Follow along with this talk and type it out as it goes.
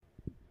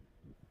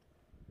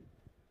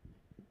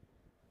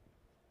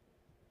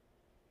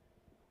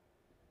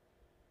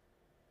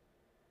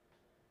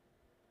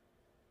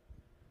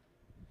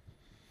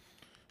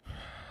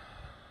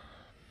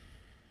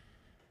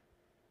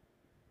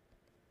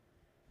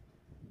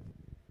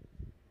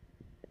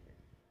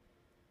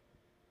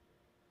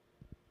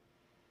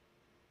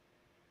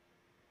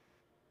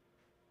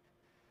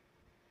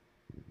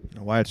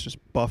know why it's just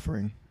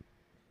buffering.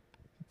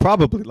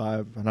 Probably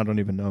live, and I don't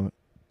even know it.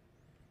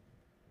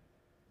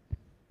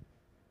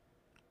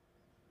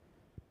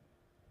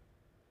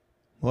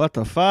 What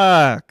the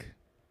fuck?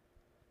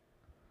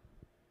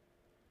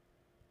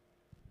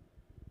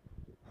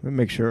 Let me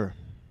make sure.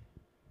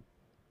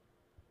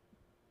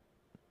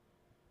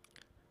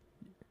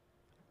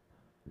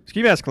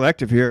 Ski Mask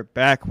Collective here,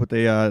 back with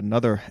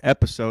another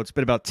episode. It's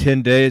been about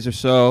 10 days or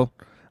so.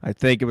 I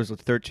think it was the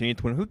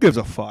 13th one. Who gives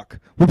a fuck?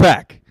 We're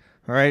back.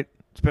 All right?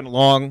 It's been a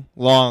long,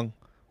 long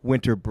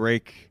winter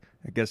break,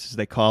 I guess as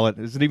they call it.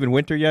 Is it even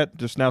winter yet?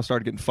 Just now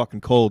started getting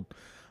fucking cold.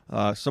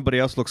 Somebody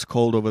else looks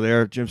cold over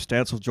there. Jim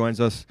Stansel joins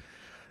us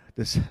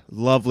this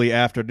lovely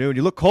afternoon.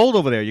 You look cold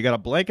over there. You got a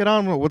blanket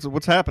on?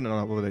 What's happening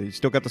over there? You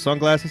still got the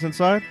sunglasses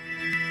inside?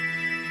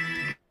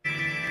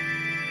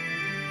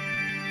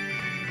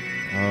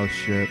 Oh,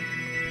 shit.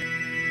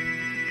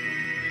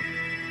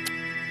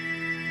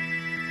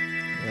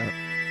 Yeah.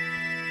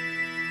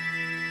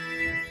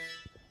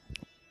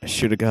 I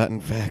should have gotten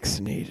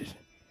vaccinated.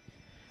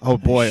 Oh,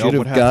 boy. I should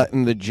have what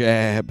gotten the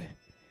jab.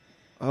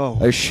 Oh.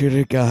 I should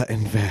have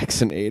gotten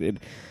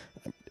vaccinated.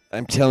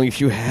 I'm telling you, if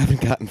you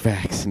haven't gotten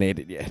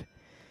vaccinated yet.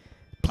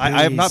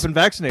 I have not been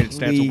vaccinated,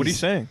 Stansel. What are you please.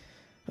 saying?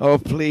 Oh,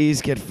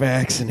 please get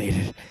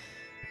vaccinated.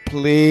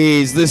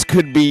 Please, this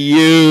could be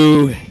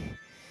you.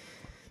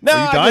 No, Are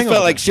you I dying just felt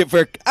over like there? shit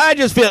for. I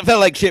just felt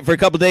like shit for a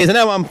couple days, and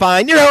now I'm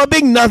fine. You know, a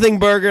big nothing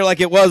burger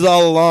like it was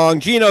all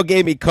along. Gino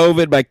gave me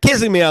COVID by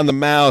kissing me on the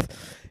mouth,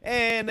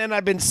 and then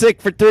I've been sick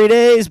for 3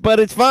 days, but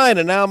it's fine,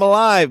 and now I'm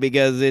alive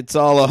because it's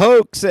all a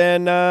hoax.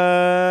 And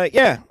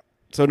yeah,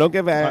 so don't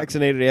get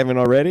vaccinated if you haven't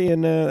already,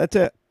 and that's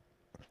it.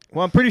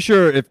 Well, I'm pretty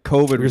sure if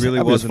COVID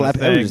really wasn't a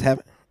thing,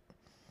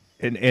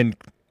 and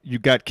you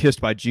got kissed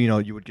by Gino,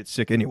 you would get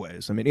sick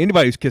anyways. I mean,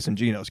 anybody who's kissing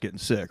Gino is getting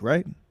sick,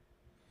 right?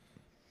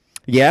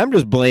 Yeah, I'm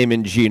just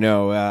blaming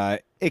Gino.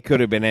 It could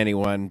have been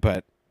anyone,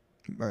 but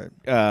Right.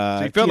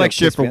 so you felt like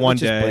shit for one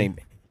day.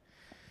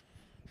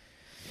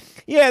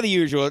 Yeah, the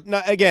usual.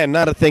 Not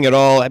a thing at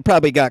all. I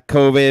probably got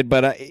COVID,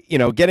 but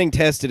getting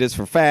tested is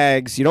for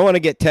fags. You don't want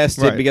to get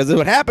tested Right. because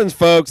what happens,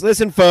 folks.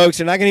 Listen, folks,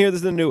 you're not gonna hear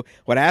this in the news.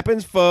 What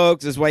happens,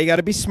 folks, is why you got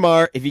to be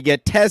smart. If you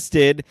get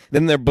tested,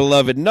 then their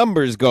beloved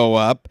numbers go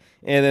up,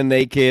 and then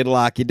they could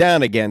lock you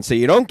down again. So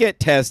you don't get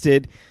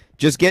tested.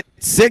 Just get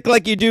sick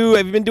like you do.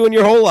 Have you been doing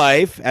your whole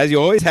life, as you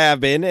always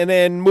have been, and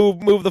then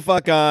move the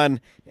fuck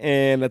on,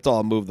 and that's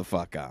all. Move the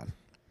fuck on.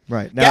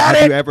 Right. Now, Got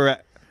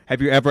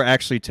have you ever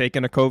actually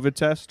taken a COVID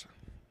test?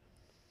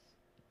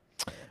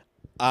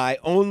 I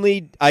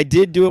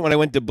did do it when I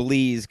went to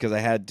Belize because I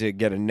had to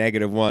get a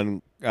negative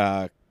one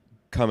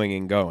coming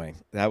and going.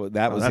 That was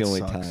the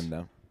only sucks. time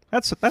though.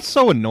 That's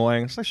so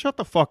annoying. It's like, shut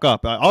the fuck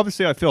up.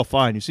 Obviously, I feel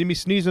fine. You see me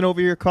sneezing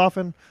over here,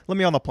 coughing? Let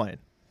me on the plane.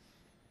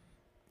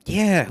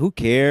 Yeah, who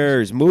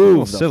cares?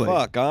 Move the silly.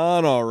 fuck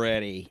on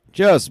already.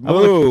 Just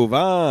move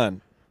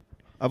on.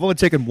 I've only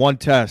taken one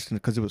test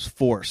because it was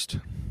forced.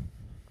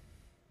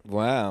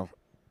 Wow,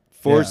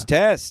 forced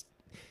test.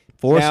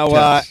 Forced Now,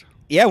 test.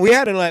 Yeah, we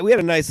had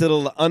a nice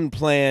little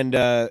unplanned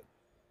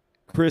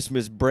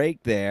Christmas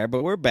break there,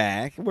 but we're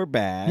back. We're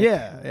back.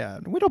 Yeah.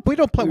 We don't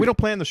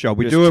plan the show.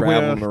 We Just do it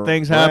traveling when around.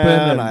 things happen.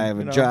 And I have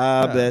a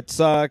job that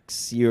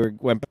sucks.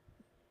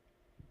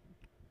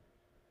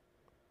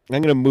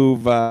 I'm gonna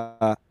move.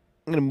 I'm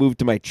gonna move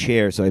to my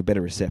chair so I have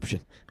better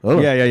reception. Oh.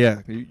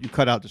 Yeah. You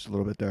cut out just a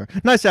little bit there.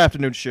 Nice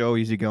afternoon show,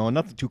 easy going.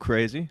 Nothing too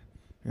crazy.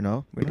 We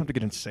don't have to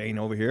get insane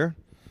over here.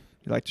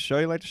 You like the show?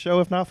 You like the show?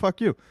 If not,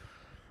 fuck you.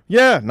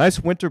 Yeah, nice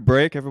winter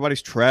break.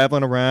 Everybody's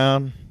traveling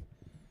around.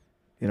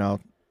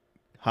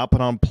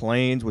 Hopping on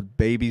planes with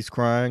babies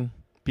crying.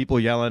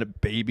 People yelling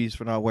at babies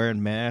for not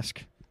wearing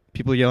masks.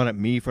 People yelling at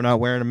me for not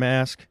wearing a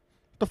mask.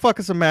 What the fuck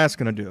is a mask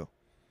gonna do?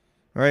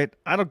 All right?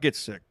 I don't get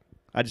sick.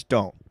 I just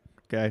don't.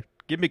 Okay?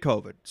 Give me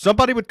COVID.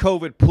 Somebody with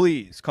COVID,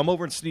 please come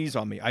over and sneeze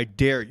on me. I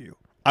dare you.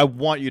 I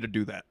want you to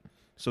do that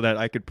so that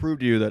I could prove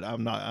to you that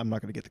I'm not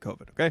going to get the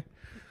COVID, okay?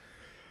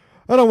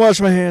 I don't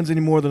wash my hands any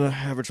more than an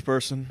average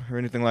person or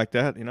anything like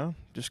that,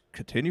 Just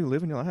continue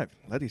living your life.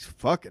 Let these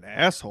fucking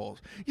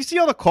assholes. You see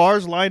all the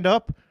cars lined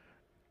up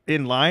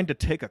in line to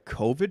take a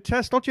COVID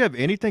test? Don't you have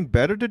anything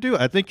better to do?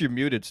 I think you're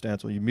muted,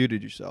 Stansel. You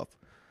muted yourself.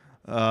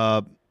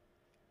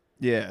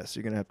 Yes,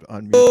 you're going to have to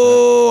unmute.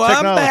 Oh,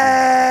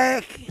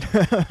 Technology.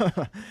 I'm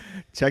back.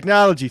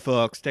 Technology,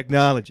 folks.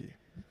 Technology.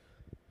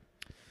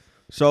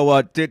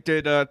 So, did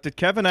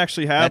Kevin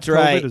actually have That's COVID?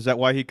 right. Is that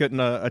why he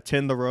couldn't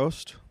attend the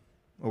roast?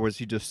 Or was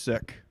he just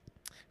sick?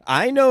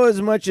 I know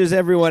as much as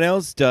everyone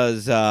else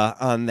does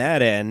on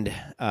that end.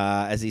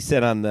 As he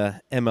said on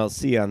the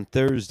MLC on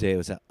Thursday, it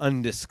was an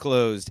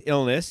undisclosed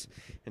illness.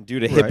 And due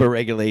to HIPAA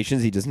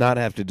regulations, he does not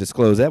have to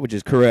disclose that, which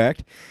is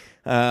correct.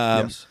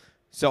 Yes.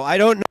 So I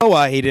don't know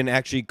why he didn't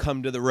actually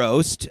come to the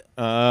roast.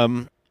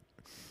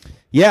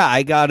 Yeah,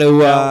 I got to.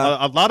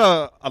 A lot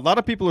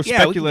of people are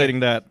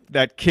speculating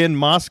that Ken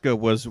Mosca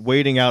was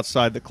waiting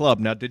outside the club.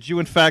 Now, did you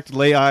in fact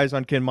lay eyes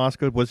on Ken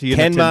Mosca? Was he in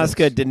Ken attendance?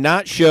 Mosca did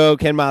not show.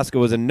 Ken Mosca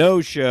was a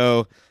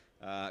no-show.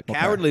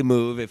 Cowardly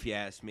move, if you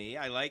ask me.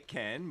 I like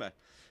Ken, but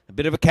A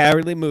bit of a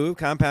cowardly move.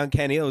 Compound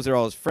Kenny, those are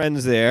all his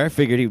friends there.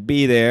 Figured he'd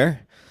be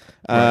there.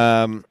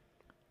 I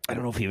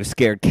don't know if he was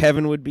scared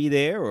Kevin would be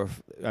there, or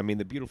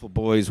the beautiful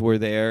boys were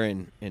there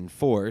in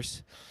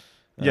force.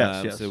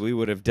 Yes. So we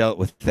would have dealt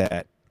with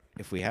that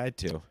if we had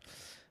to.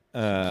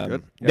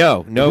 Good.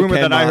 No. The rumor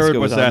Ken that I heard Mosca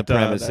was on that the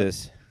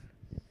premises.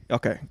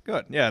 Okay,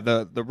 good. Yeah,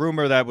 the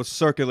rumor that was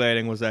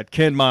circulating was that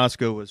Ken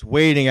Mosca was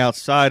waiting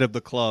outside of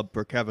the club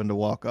for Kevin to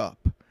walk up.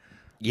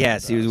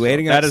 Yes, he was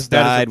waiting that outside.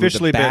 That has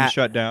officially with a bat. been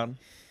shut down.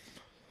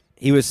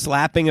 He was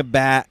slapping a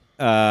bat.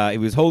 He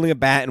was holding a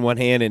bat in one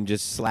hand and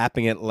just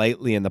slapping it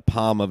lightly in the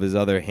palm of his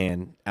other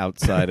hand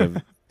outside of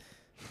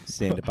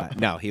stand-up by.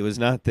 No, he was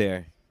not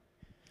there.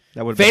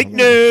 That would fake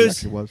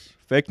news. Was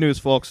fake news,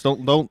 folks.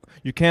 Don't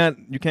you can't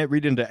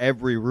read into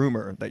every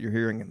rumor that you're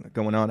hearing and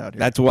going on out here.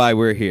 That's why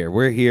we're here.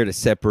 We're here to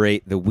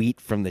separate the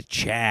wheat from the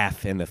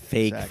chaff and the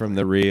fake from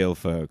the real,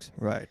 folks.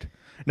 Right.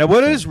 Now,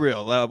 what is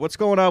real? What's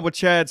going on with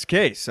Chad's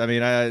case? I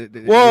mean,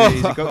 Whoa!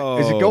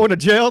 Is he going to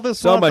jail this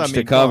so month? much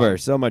to cover.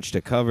 So much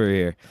to cover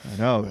here. I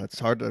know it's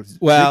hard to.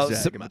 Well,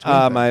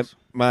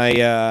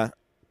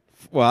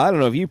 well, I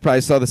don't know if you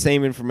probably saw the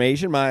same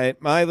information. My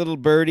little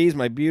birdies,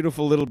 my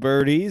beautiful little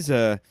birdies,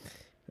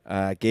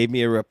 gave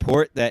me a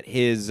report that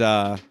his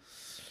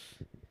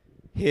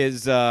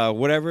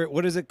whatever,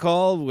 what is it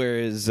called? Where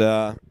his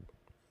his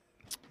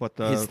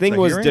thing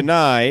was hearing?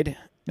 denied.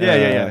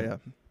 Yeah.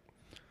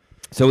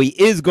 So he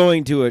is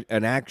going to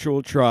an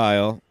actual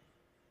trial.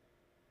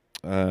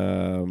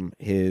 What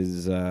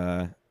is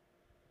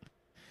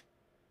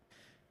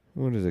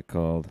it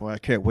called? Boy, I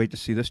can't wait to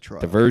see this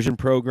trial. Diversion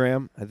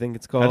program, I think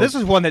it's called. Now, this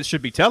is one that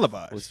should be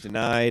televised. Was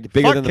denied.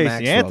 Bigger than the Casey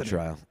Maxwell Anthony.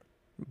 trial.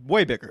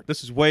 Way bigger.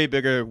 This is way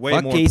bigger, way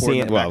Fuck more Casey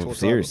important than Well, Maxwell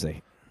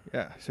seriously.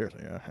 Yeah,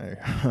 seriously. Yeah.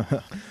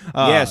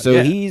 Hey.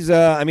 He's.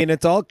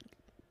 It's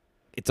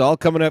all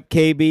coming up.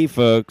 KB,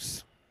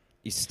 folks.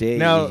 You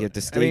have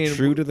to stay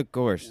true to the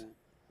course.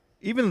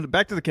 Even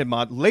back to the Ken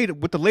Mosca.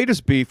 With the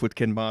latest beef with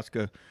Ken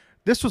Mosca,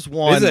 this was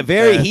one. This is a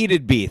very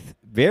heated beef.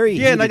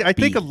 Yeah, and I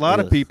think a lot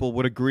of people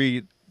would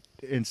agree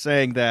in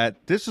saying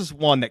that this is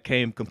one that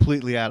came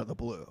completely out of the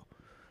blue.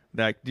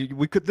 That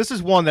this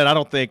is one that I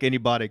don't think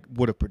anybody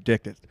would have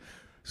predicted.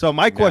 So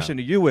my question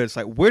to you is,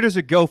 like, where does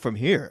it go from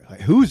here?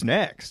 Like, who's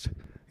next?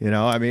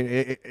 I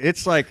mean,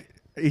 it's like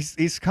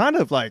he's kind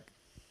of like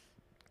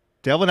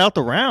delving out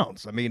the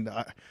rounds. I mean,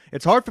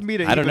 it's hard for me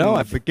to. I don't know.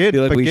 I feel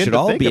like we should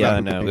all be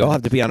on. We all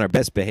have to be on our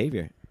best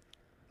behavior.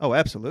 Oh,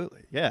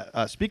 absolutely.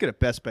 Yeah. Speaking of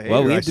best behavior,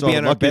 well, we have to be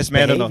on our best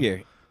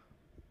behavior.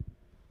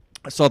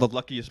 I saw the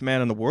luckiest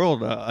man in the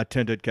world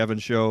attended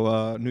Kevin's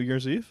show New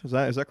Year's Eve. Is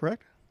that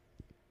correct?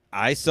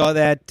 I saw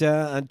that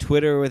on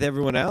Twitter with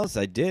everyone else.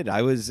 I did.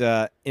 I was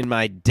in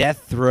my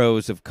death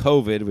throes of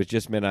COVID, which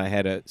just meant I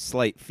had a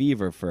slight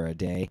fever for a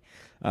day.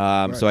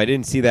 Right. So I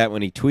didn't see that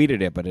when he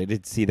tweeted it, but I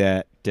did see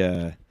that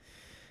the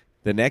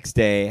next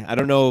day. I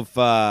don't know if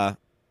I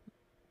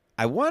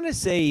want to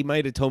say he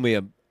might have told me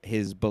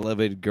his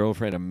beloved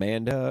girlfriend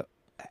Amanda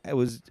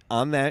was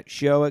on that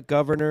show at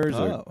Governor's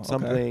or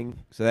something. Okay.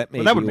 So that may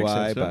be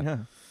why, but yeah.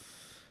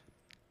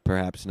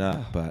 Perhaps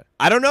not. But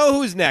I don't know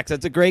who's next.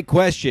 That's a great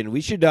question.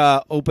 We should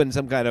open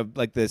some kind of,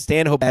 like the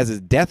Stanhope has his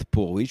death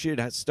pool. We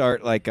should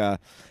start like a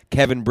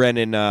Kevin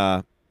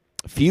Brennan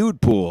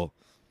feud pool.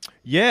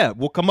 Yeah,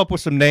 we'll come up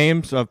with some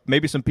names of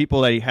maybe some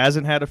people that he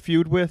hasn't had a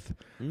feud with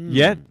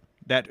yet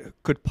that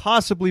could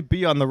possibly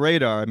be on the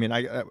radar. I mean,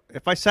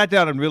 if I sat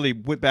down and really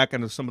went back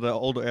into some of the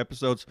older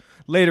episodes,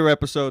 later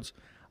episodes,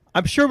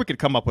 I'm sure we could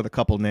come up with a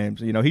couple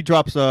names. He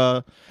drops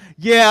but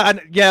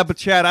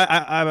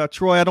Chad,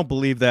 Troy, I don't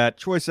believe that.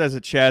 Troy says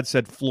that Chad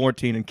said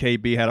Florentine and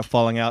KB had a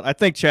falling out. I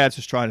think Chad's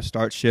just trying to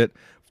start shit.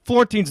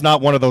 Florentine's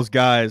not one of those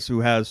guys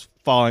who has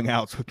falling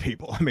outs with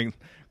people. I mean,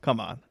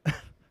 come on.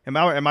 Am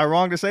I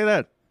wrong to say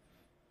that?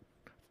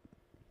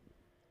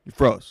 You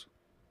froze.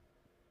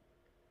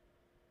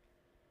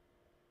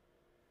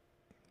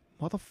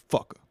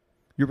 Motherfucker.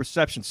 Your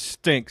reception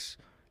stinks.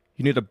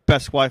 You need the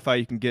best Wi-Fi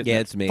you can get. Yeah,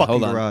 it's me.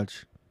 Hold on.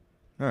 Garage.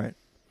 All right.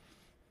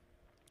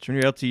 Turn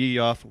your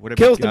LTE off. Whatever.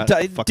 Kill some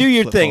time. Do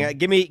your thing.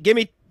 Give me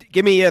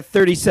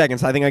 30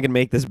 seconds. I think I can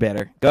make this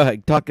better. Go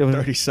ahead. Talk.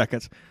 30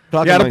 seconds.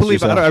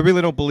 I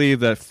really don't believe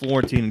that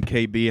Florentine and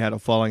KB had a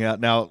falling out.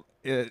 Now,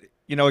 it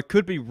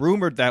could be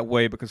rumored that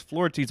way because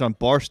Florentine's on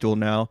Barstool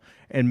now,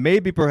 and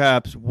maybe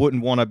perhaps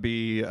wouldn't want to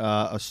be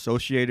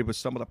associated with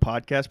some of the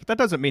podcasts. But that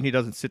doesn't mean he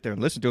doesn't sit there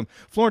and listen to them.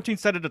 Florentine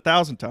said it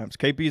 1,000 times.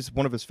 KB is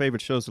one of his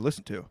favorite shows to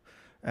listen to,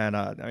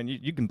 and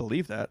you can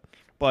believe that.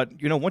 But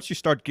once you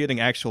start getting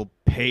actual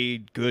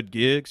paid good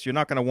gigs, you're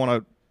not going to want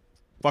to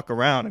fuck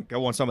around and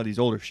go on some of these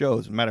older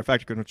shows. As a matter of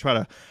fact, you're going to try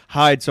to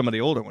hide some of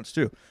the older ones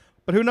too.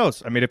 But who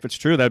knows? I mean, if it's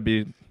true, that'd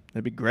be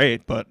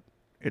great. But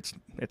it's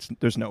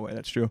there's no way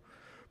that's true.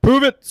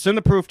 Prove it. Send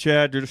the proof,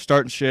 Chad. You're just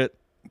starting shit,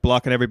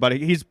 blocking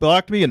everybody. He's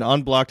blocked me and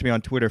unblocked me on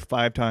Twitter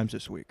 5 times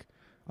this week.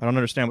 I don't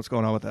understand what's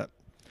going on with that.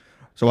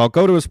 So I'll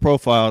go to his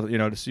profile,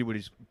 to see what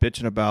he's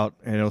bitching about,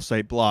 and it'll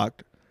say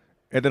blocked.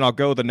 And then I'll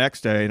go the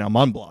next day and I'm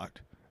unblocked.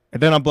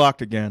 And then I'm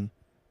blocked again.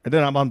 And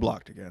then I'm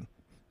unblocked again.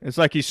 It's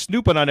like he's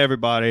snooping on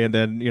everybody and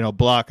then,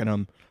 blocking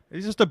them.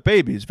 He's just a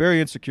baby. He's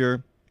very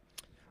insecure.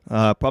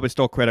 Probably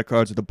stole credit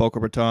cards at the Boca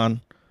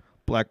Raton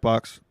Black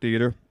Box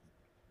Theater.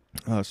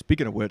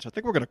 Speaking of which, I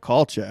think we're going to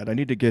call Chad. I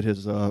need to get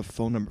his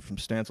phone number from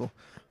Stancil.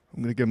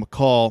 I'm going to give him a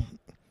call.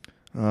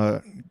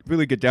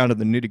 Really get down to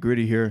the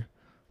nitty-gritty here.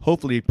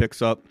 Hopefully he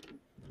picks up.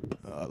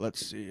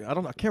 Let's see. I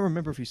can't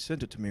remember if he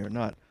sent it to me or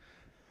not.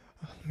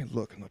 Let me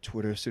look on the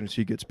Twitter as soon as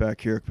he gets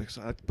back here, because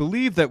I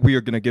believe that we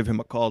are going to give him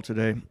a call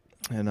today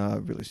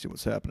and really see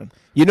what's happening.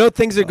 You know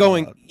things are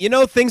going. You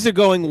know things are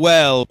going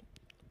well.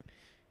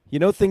 You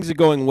know things are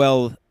going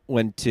well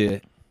when to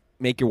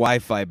make your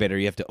Wi-Fi better.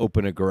 You have to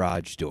open a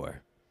garage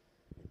door.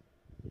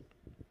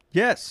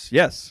 Yes.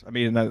 I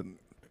mean,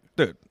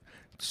 dude,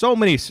 so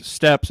many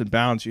steps and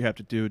bounds you have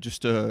to do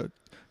just to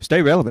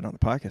stay relevant on the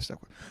podcast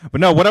network.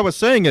 But no, what I was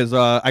saying is,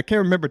 I can't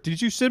remember.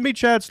 Did you send me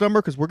Chad's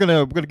number? Because we're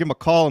gonna give him a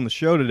call on the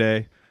show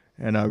today,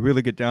 and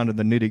really get down to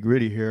the nitty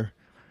gritty here,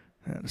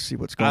 and see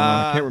what's going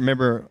on.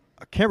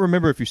 I can't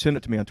remember if you sent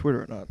it to me on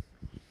Twitter or not.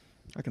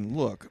 I can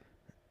look.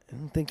 I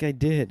don't think I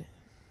did.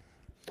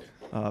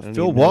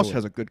 Phil Walsh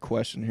has a good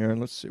question here,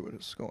 and let's see what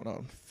is going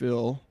on.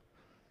 Phil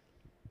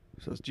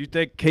says, do you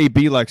think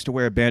KB likes to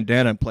wear a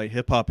bandana and play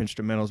hip-hop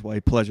instrumentals while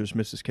he pleasures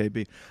Mrs.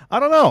 KB? I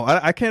don't know.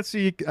 I can't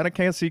see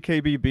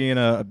KB being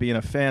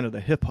a fan of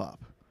the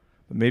hip-hop.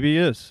 But maybe he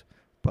is.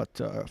 But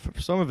for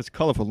some of his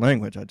colorful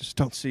language, I just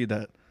don't see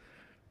that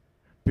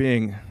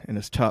being in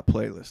his top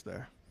playlist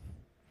there.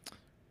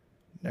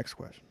 Next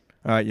question.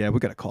 All right, yeah, we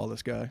got to call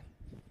this guy.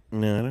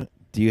 No, I don't.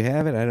 Do you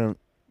have it? I don't.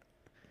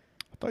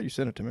 I thought you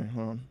sent it to me.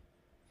 Hold on.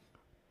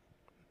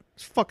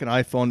 It's fucking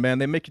iPhone, man.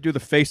 They make you do the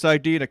Face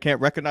ID and it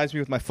can't recognize me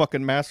with my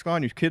fucking mask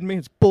on. You kidding me?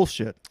 It's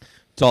bullshit.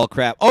 It's all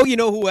crap. Oh, you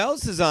know who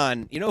else is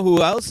on?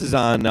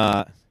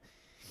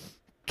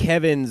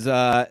 Kevin's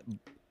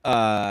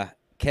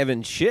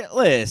Kevin shit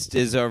list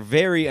is our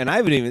very, and I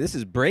haven't even. This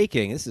is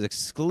breaking. This is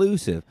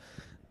exclusive.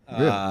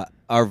 Really?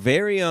 Our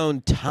very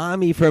own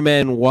Tommy from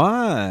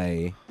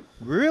NY.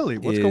 Really?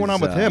 What's going on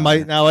with him?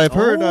 I've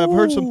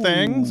heard some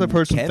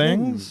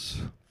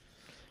things.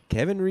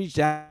 Kevin reached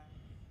out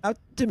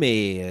to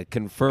me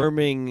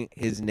confirming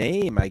his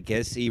name. I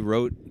guess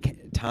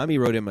Tommy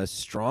wrote him a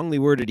strongly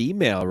worded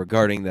email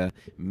regarding the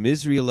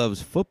Misery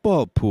Loves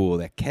Football pool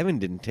that Kevin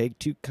didn't take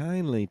too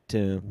kindly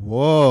to.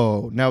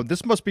 Whoa. Now,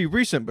 this must be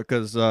recent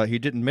because he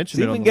didn't mention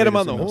See it if we on can the get him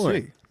on latest the MLC.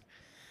 horn.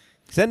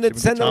 Send the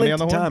link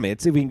to Tommy.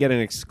 Let's see if we can get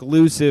an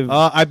exclusive.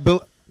 I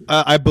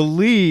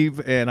believe,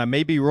 and I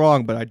may be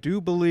wrong, but I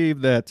do believe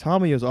that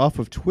Tommy is off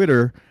of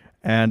Twitter,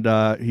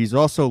 and he's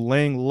also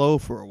laying low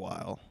for a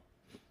while.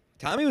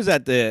 Tommy was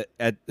at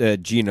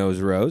Gino's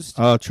roast.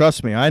 Oh,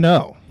 trust me, I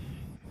know.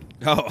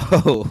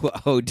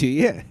 Oh, do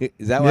you?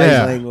 Is that why he's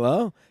laying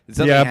low?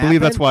 Yeah, I believe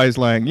that's why he's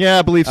laying. Yeah,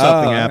 I believe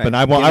something happened.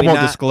 Right. I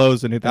won't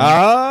disclose anything.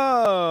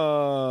 Oh,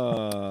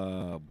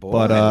 boy.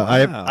 But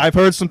wow. I've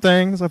heard some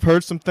things. I've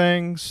heard some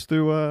things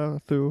through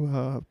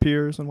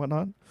peers and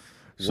whatnot.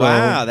 So,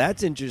 wow,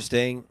 that's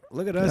interesting.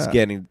 Look at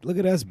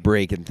us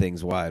breaking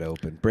things wide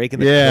open, breaking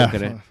the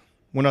coconut.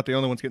 We're not the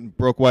only ones getting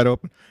broke wide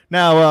open.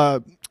 Now,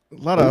 a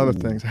lot of other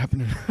things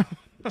happening.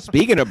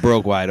 Speaking of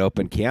broke wide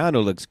open,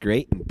 Keanu looks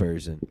great in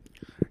person.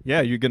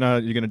 Yeah, you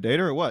gonna date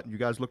her or what? You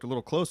guys looked a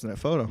little close in that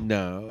photo.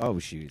 No,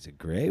 she's a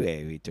great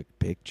baby. We took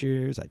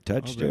pictures. I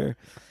touched her.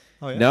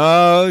 Oh, yeah?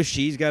 No,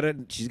 she's got a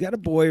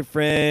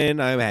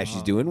boyfriend.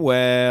 She's doing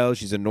well.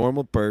 She's a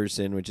normal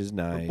person, which is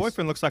nice. Her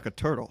boyfriend looks like a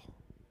turtle.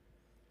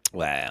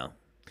 Wow,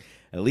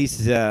 at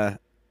least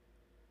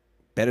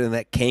better than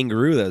that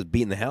kangaroo that was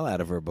beating the hell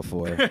out of her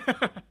before.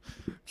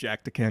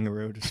 Jack the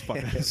kangaroo just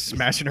fucking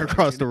smashing her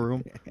across the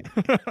room.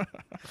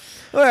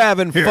 We're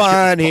having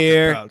fun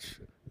here.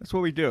 That's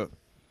what we do.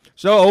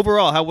 So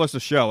overall, how was the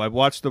show? I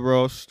watched the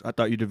roast. I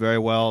thought you did very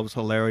well. It was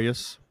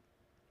hilarious.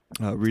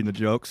 Reading the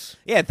jokes.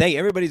 Yeah, thank you.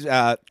 Everybody's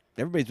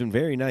been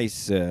very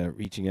nice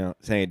reaching out,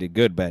 saying I did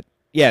good. But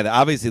yeah,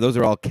 obviously those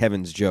are all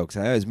Kevin's jokes.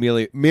 I was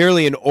merely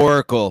an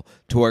oracle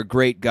to our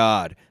great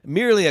God,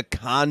 merely a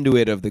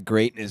conduit of the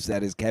greatness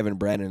that is Kevin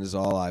Brennan. Is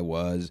all I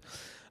was.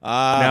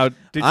 Now,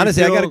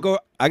 honestly, I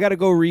gotta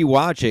go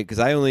rewatch it because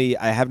I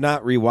have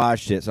not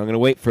rewatched it, so I'm gonna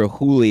wait for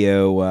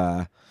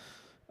Julio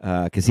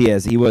because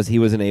he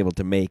wasn't able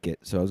to make it,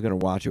 so I was gonna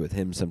watch it with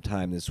him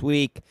sometime this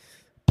week.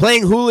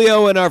 Playing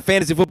Julio in our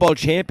fantasy football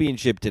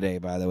championship today,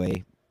 by the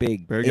way,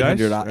 big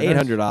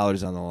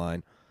 $800 on the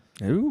line.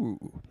 Ooh,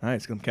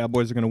 nice! The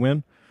Cowboys are gonna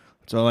win.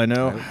 That's all I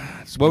know.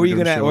 What were you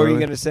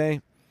gonna say?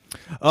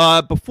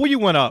 Before you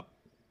went up,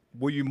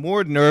 were you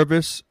more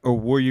nervous or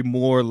were you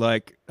more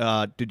like,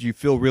 did you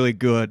feel really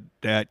good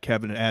that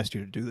Kevin asked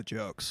you to do the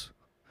jokes?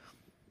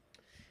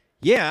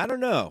 Yeah, I don't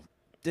know.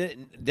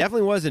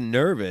 Definitely wasn't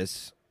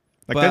nervous.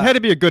 Like, that had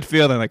to be a good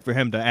feeling, like, for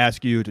him to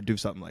ask you to do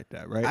something like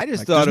that, right? I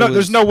just thought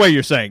there's no way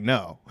you're saying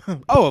no.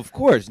 Oh, of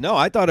course. No,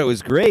 I thought it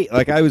was great.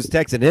 Like, I was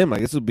texting him,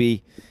 like, this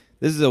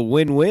is a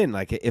win-win.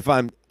 Like,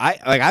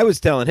 I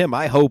was telling him,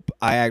 I hope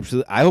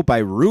I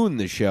ruined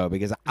the show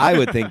because I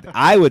would think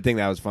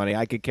that was funny.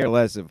 I could care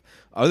less if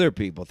other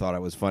people thought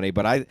it was funny,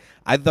 but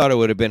I thought it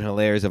would have been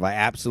hilarious if I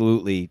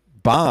absolutely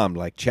bombed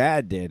like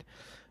Chad did.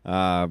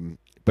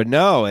 But But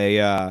no,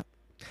 I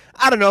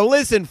don't know.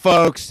 Listen,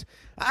 folks.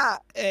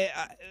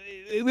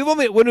 We've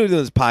only when are we doing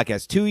this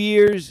podcast? 2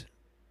 years.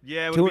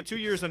 Yeah, it would be 2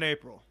 years in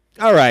April.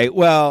 All right.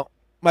 Well,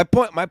 my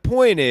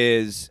point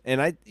is, and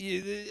a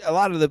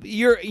lot of the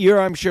you're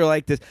I'm sure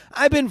like this.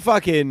 I've been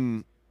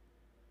fucking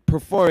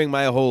performing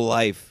my whole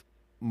life,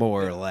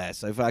 more or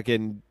less. I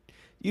fucking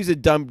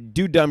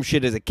do dumb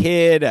shit as a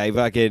kid.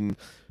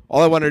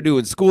 All I wanted to do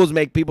in school is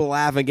make people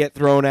laugh and get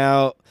thrown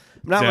out.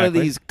 I'm not one of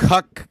these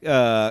cuck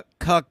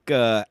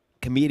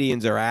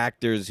comedians or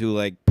actors who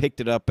like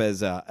picked it up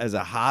as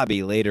a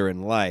hobby later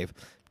in life.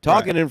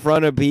 Talking in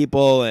front of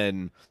people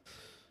and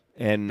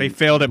they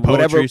failed at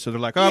poetry, so they're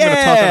like, "Oh, I'm going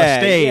to talk on a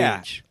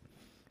stage."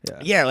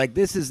 Yeah, like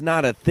this is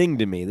not a thing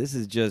to me. This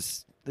is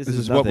just this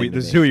is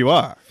who you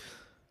are.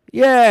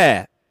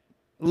 Yeah.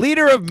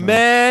 Leader of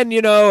men,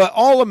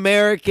 all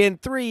American,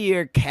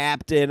 3-year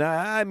captain.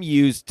 I'm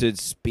used to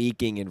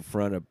speaking in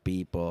front of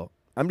people.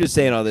 I'm just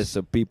saying all this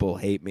so people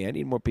hate me. I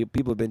need more people.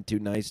 People have been too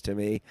nice to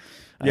me.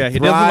 Yeah, he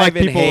doesn't like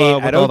people.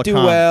 With I don't do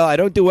well. I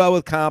don't do well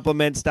with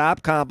compliments.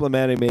 Stop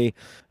complimenting me.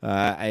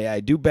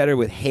 I do better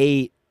with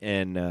hate,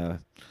 and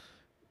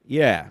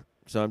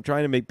So I'm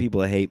trying to make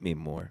people hate me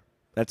more.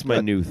 That's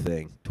my new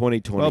thing.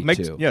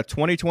 2022.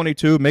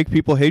 2022. Make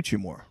people hate you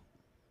more.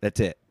 That's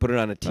it. Put it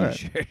on a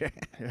T-shirt. Right.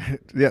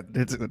 Yeah,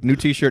 it's a new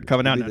T-shirt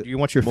coming out now. Do you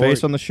want your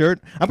face on the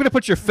shirt? I'm going to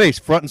put your face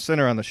front and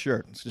center on the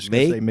shirt. It's just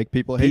going to say, make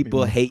people hate me.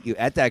 People hate you.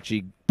 That's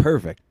actually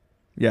perfect.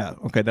 Yeah,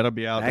 okay, that'll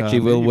be out.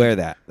 Actually, we'll wear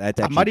that.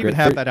 That's I might even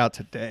have that out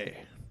today.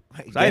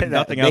 I have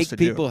nothing else to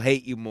do. Make people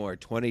hate you more,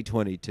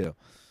 2022.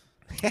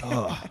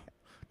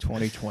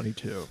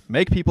 2022.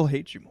 Make people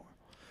hate you more.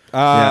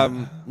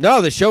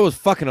 No, the show was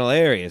fucking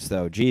hilarious,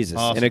 though. Jesus.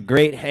 Awesome. And a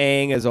great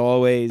hang, as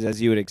always,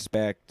 as you would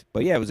expect.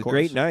 But, yeah, it was a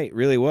great night. It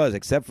really was,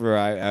 except for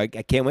I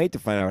can't wait to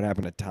find out what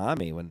happened to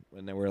Tommy when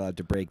they were allowed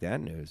to break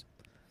that news.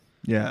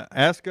 Yeah,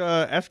 ask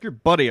your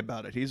buddy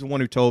about it. He's the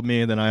one who told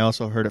me, and then I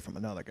also heard it from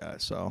another guy.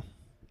 So,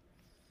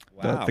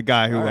 wow, the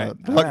guy who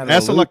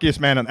that's the luckiest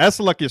man. That's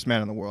the luckiest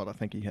man in the world. I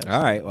think he has.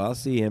 All right, well, I'll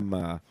see him.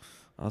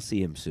 I'll see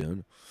him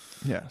soon.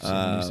 Yeah,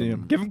 when you see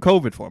him, give him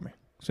COVID for me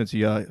since he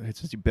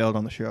bailed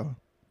on the show.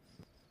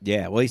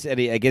 Yeah, well,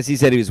 I guess he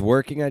said he was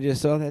working. I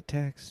just saw that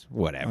text.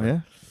 Whatever.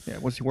 Oh, yeah,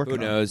 what's he working on?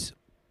 Who knows?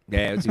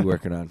 Yeah, what's he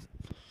working on?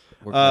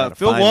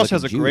 Phil Walsh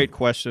has a great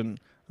question.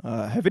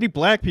 Have any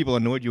black people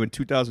annoyed you in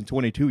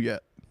 2022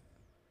 yet?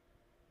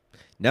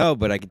 No,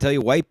 but I can tell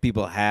you white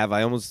people have.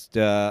 I almost...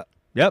 Yep,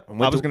 I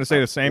was going to say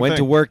the same thing. Went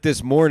to work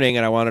this morning,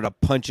 and I wanted to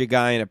punch a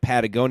guy in a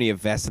Patagonia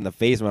vest in the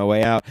face on my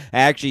way out.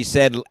 I actually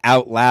said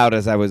out loud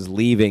as I was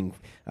leaving,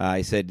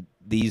 I said,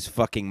 "These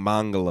fucking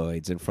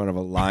mongoloids," in front of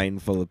a line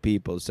full of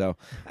people. So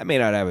I may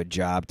not have a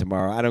job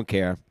tomorrow. I don't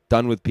care.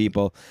 Done with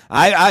people.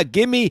 I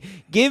give me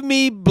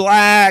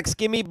blacks,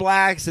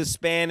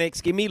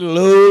 Hispanics, give me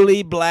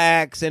lowly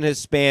blacks and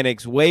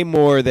Hispanics way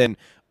more than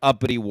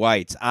uppity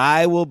whites.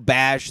 I will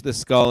bash the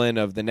skull in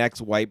of the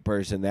next white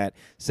person that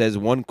says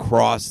one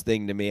cross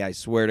thing to me. I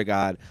swear to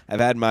God,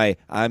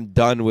 I'm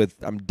done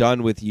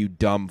with you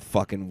dumb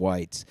fucking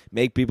whites.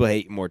 Make people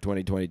hate you more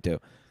 2022.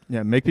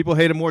 Yeah, make people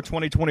hate him more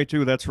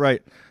 2022. That's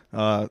right.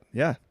 Yeah.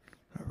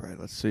 All right,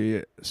 let's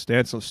see.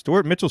 So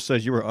Stuart Mitchell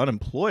says you were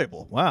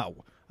unemployable. Wow.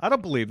 I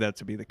don't believe that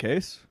to be the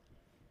case.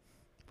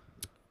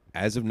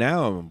 As of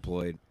now, I'm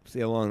employed.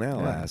 See how long that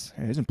lasts.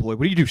 Yeah, he's employed.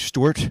 What do you do,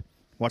 Stuart?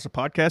 Watch the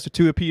podcast at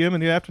 2 p.m.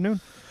 in the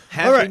afternoon?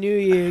 Happy New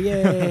Year,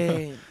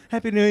 yay.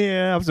 Happy New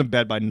Year. I was in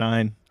bed by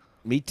 9.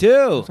 Me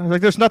too. I was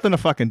like, there's nothing to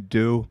fucking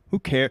do. Who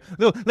cares?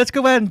 Let's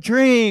go out and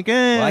drink.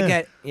 Well,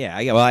 I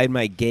had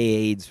my gay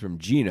AIDS from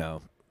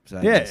Gino. So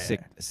I had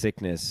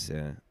sickness,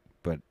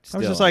 but still. I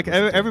was just like,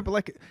 everybody,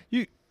 like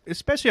you,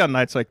 especially on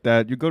nights like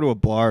that, you go to a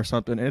bar or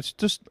something, and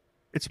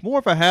it's more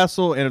of a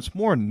hassle and it's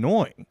more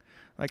annoying.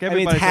 Like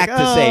everybody's it's hack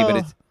to say, but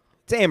it's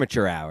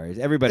amateur hours.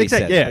 Everybody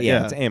says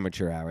it's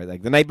amateur hour.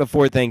 Like the night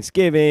before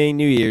Thanksgiving,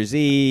 New Year's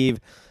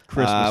Eve,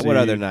 Christmas Eve. What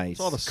other nights? It's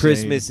all the same.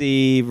 Christmas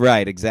Eve,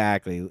 right?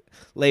 Exactly.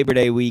 Labor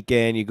Day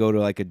weekend, you go to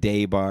like a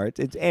day bar.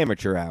 It's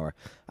amateur hour.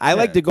 I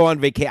like to go on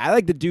vacation. I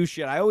like to do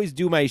shit. I always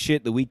do my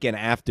shit the weekend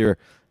after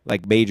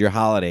like major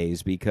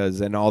holidays because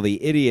then all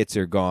the idiots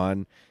are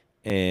gone.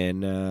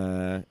 And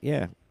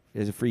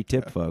there's a free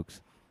tip,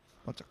 folks.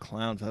 Bunch of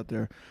clowns out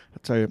there.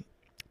 I'll tell you.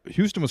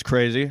 Houston was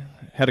crazy.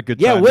 Had a good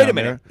time. Yeah, wait a There.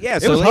 minute. Yeah,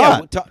 it was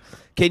hot.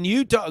 Can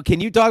you talk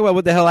about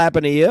what the hell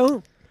happened to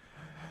you?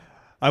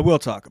 I will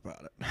talk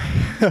about it.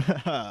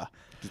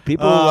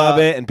 People will love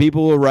it, and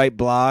people will write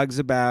blogs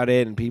about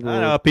it, and people.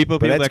 I know people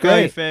like,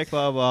 great. hey, fake,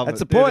 blah blah. That's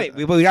the point.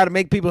 We got to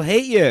make people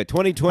hate you.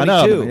 2022. I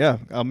know, yeah,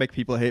 I'll make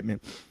people hate me.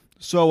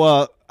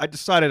 So I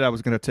decided I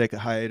was going to take a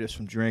hiatus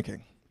from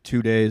drinking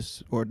 2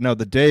 days,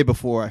 the day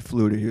before I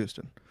flew to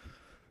Houston.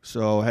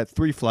 So I had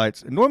 3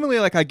 flights. And normally,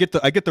 like I get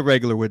the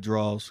regular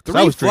withdrawals.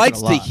 3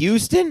 flights to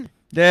Houston?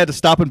 They had to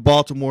stop in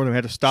Baltimore. They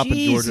had to stop in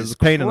Georgia. It was a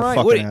pain in the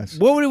fucking ass.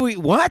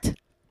 What?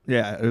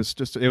 Yeah,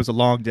 it was a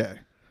long day.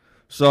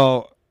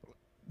 So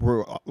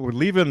we're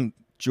leaving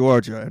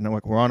Georgia, and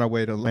we're on our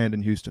way to land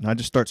in Houston. I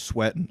just start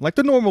sweating, like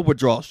the normal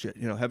withdrawal shit.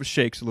 Have a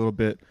shakes a little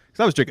bit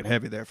because I was drinking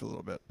heavy there for a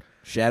little bit.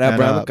 Shout out And,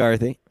 Brian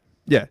McCarthy.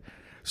 Yeah.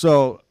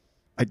 So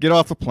I get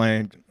off the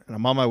plane and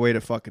I'm on my way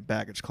to fucking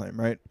baggage claim,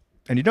 right?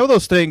 And you know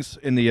those things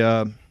in the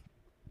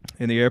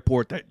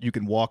airport that you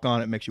can walk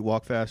on, it makes you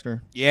walk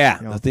faster? Yeah,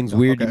 You know, those things so-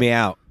 weirded okay. me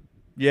out.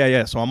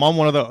 Yeah. So I'm on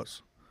one of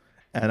those.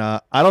 And I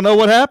don't know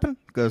what happened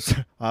because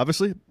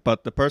obviously,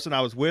 but the person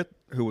I was with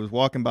who was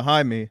walking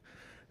behind me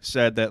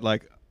said that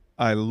like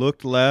I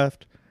looked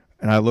left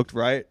and I looked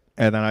right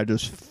and then I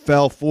just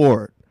fell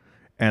forward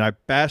and I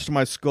bashed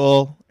my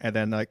skull and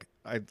then like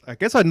I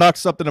guess I knocked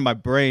something in my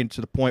brain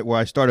to the point where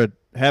I started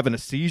having a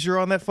seizure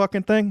on that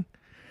fucking thing.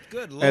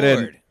 Good And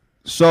then,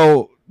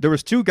 so there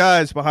was two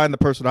guys behind the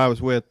person I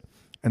was with,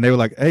 and they were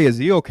like, "Hey, is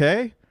he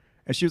okay?"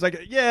 And she was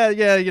like, "Yeah,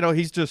 you know,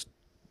 he's just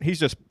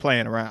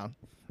playing around."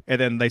 And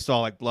then they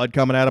saw like blood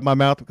coming out of my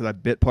mouth because I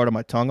bit part of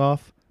my tongue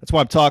off. That's why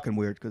I'm talking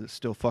weird because it's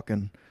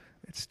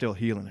still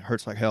healing. It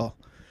hurts like hell.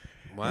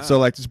 Wow. And so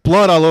like there's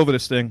blood all over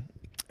this thing,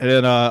 and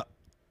then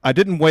I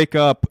didn't wake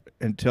up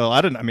until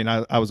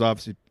I was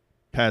obviously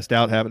passed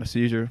out having a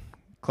seizure.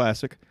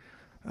 Classic.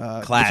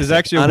 Which Classic. is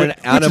actually On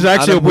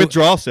a a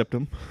withdrawal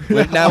symptom.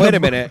 Now wait a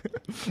minute.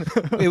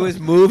 It was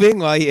moving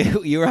while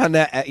you were on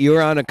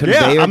a conveyor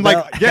Yeah, I'm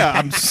belt? like,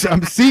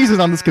 I'm seizing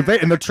on this conveyor,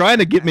 and they're trying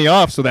to get me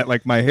off so that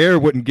like my hair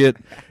wouldn't get,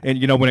 and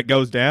you know when it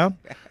goes down.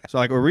 So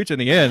like we're reaching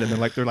the end, and they're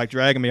like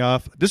dragging me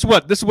off. This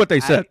is what they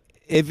said.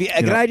 If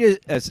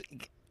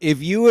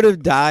you would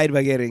have died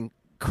by getting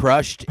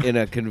crushed in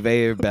a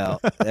conveyor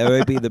belt, that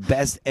would be the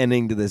best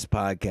ending to this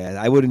podcast.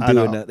 I wouldn't I do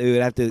know. it. We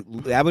would have to.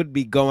 That would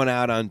be going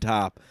out on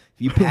top.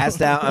 If you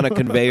passed out on a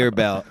conveyor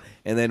belt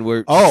and then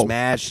were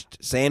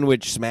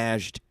sandwich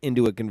smashed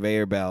into a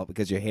conveyor belt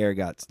because your hair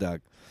got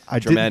stuck. I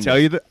Tremendous. didn't tell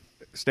you that,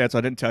 Stats.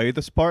 I didn't tell you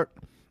this part,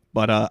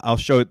 but I'll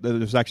show it.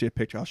 There's actually a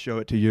picture. I'll show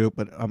it to you,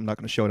 but I'm not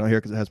going to show it on here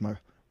because it has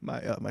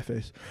my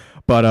face.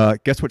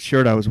 But guess what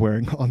shirt I was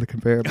wearing on the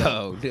conveyor belt?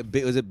 Oh,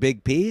 was it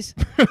Big Piece?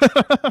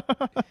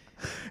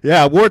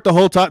 Yeah, I wore it the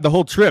whole time, the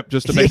whole trip,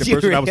 just to make Did the you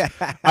person.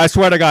 really? I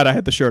swear to God, I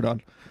had the shirt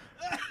on.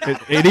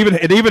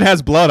 It even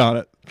has blood on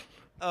it.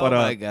 Oh But,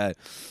 my God!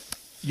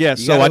 Yeah, You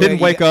so gotta I didn't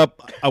wear- you wake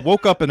up. I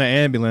woke up in the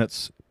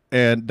ambulance,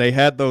 and they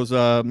had those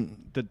the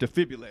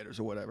defibrillators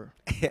or whatever,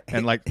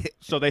 and like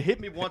so they hit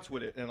me once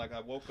with it, and like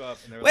I woke up.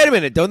 And they were Wait a like,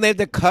 minute! Don't they have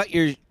to cut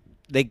your?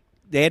 They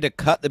had to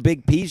cut the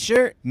Big Piece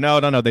shirt. No,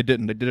 they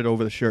didn't. They did it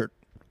over the shirt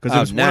because Oh,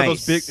 it was one of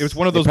those nice. big. It was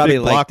one of They those probably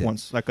big block liked it.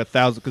 ones, like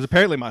 1,000. Because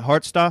apparently my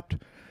heart stopped,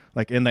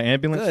 like in the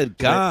ambulance. Good So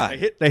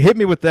God. They hit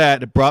me with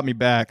that. It brought me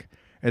back,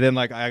 and then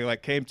like I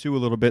like came to a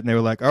little bit, and they were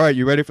like, "All right,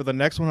 you ready for the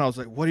next one?" I was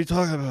like, "What are you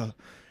talking about?"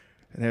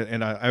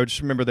 And I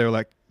just remember they were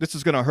like, "This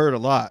is gonna hurt a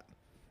lot,"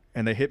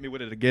 and they hit me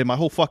with it again. My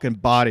whole fucking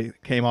body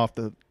came off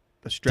the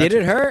stretcher.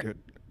 Did it hurt?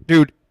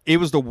 Dude, it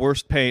was the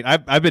worst pain.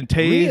 I've been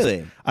tased.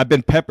 Really? I've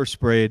been pepper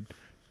sprayed.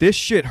 This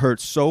shit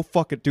hurts so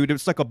fucking, dude. It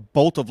was like a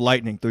bolt of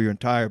lightning through your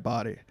entire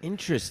body.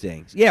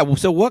 Interesting. Yeah. Well,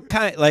 so what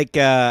kind? Like,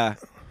 I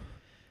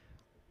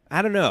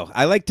don't know.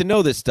 I like to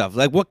know this stuff.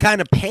 Like, what kind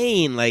of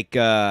pain? Like,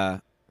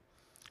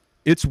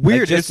 It's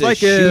weird. just it's a like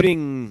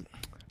shooting.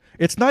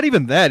 it's not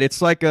even that.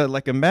 It's like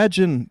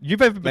imagine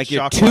you've ever been Like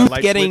your shocked by a tooth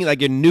light getting, switch? like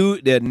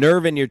the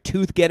nerve in your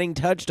tooth getting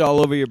touched all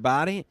over your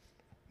body.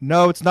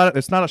 No, it's not.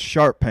 It's not a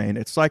sharp pain.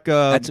 It's like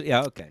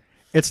Yeah. Okay.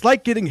 It's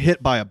like getting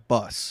hit by a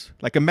bus.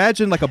 Like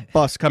imagine like a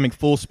bus coming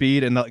full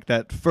speed and like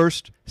that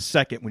first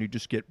second when you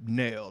just get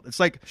nailed. It's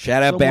like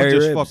Shout out someone Barry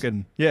just Ribs.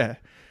 fucking yeah.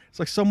 It's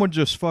like someone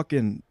just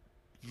fucking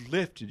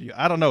lifted you.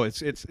 I don't know.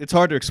 It's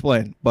hard to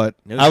explain, but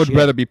No I would shit.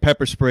 rather be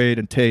pepper sprayed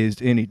and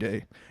tased any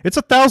day. It's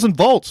 1,000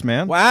 volts,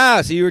 man.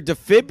 Wow. So you were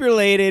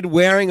defibrillated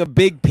wearing a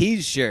Big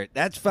Piece shirt.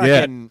 That's fucking.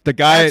 Yeah, the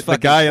guy- that's the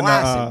fucking guy in the,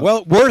 classic.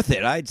 Well, worth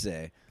it, I'd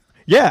say.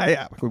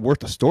 Yeah, worth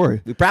the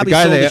story. We probably the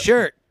guy sold the that-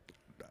 shirt.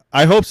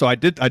 I hope so. I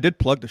did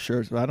plug the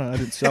shirts, but I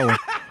didn't sell one.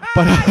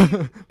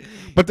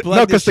 But Plug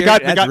no, the because the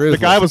shirt? guy That's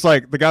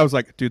the guy was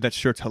like, dude, that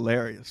shirt's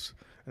hilarious.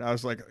 And I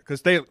was like,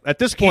 because they at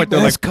this point they're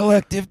like,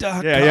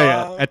 Collective.com.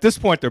 yeah. At this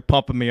point they're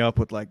pumping me up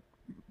with like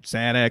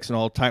Xanax and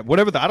all the time,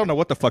 whatever. I don't know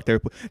what the fuck they're.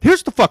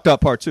 Here's the fucked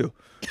up part too.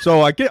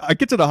 So I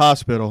get to the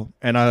hospital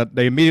and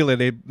they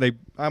immediately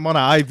I'm on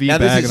an IV Now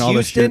bag this is and all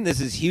Houston. this shit.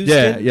 This is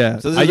Houston. Yeah.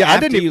 So this is I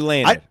after didn't you even-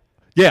 landed.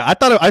 I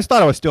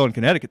thought I was still in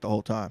Connecticut the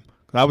whole time.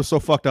 'Cause I was so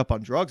fucked up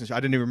on drugs and shit, I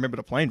didn't even remember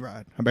the plane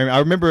ride. I mean, I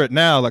remember it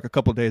now, like a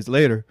couple of days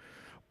later.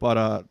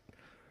 But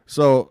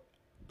so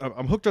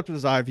I'm hooked up to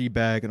this IV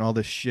bag and all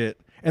this shit,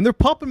 and they're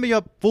pumping me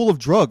up full of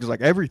drugs like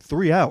every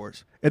 3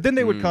 hours. And then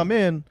they would come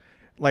in,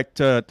 like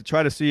to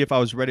try to see if I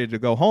was ready to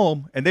go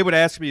home, and they would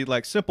ask me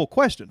like simple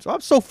questions. So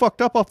I'm so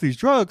fucked up off these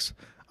drugs.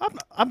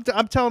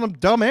 I'm telling them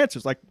dumb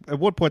answers. Like at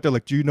one point they're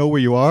like, "Do you know where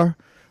you are?"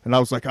 And I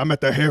was like, "I'm at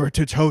the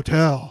Heritage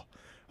Hotel."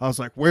 I was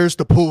like, "Where's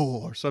the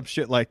pool?" or some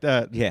shit like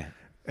that. Yeah.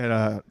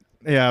 And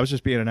yeah, I was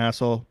just being an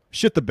asshole.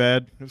 Shit the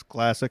bed. It was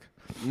classic.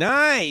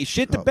 Nice.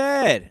 Shit the Oh.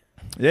 bed.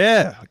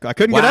 Yeah, I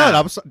couldn't get Wow. out.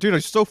 I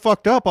was so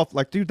fucked up. Off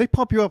like, dude, they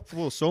pump you up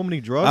full of so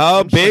many drugs. Oh,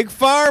 I'm just Big like,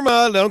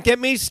 Pharma. Don't get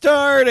me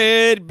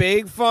started.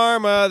 Big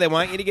Pharma. They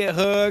want you to get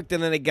hooked,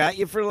 and then they got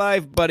you for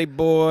life, buddy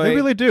boy. they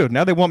really do.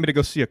 Now they want me to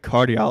go see a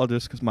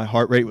cardiologist because my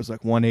heart rate was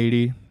like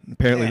 180.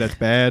 Apparently Yeah. that's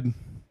bad.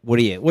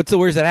 What's the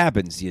worst that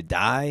happens? You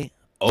die?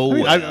 Oh,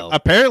 I mean, well.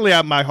 apparently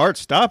my heart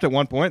stopped at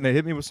one point, and they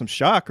hit me with some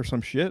shock or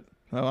some shit.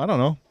 Oh, I don't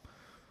know.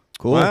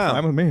 Cool. Wow.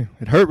 Fine with me.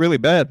 It hurt really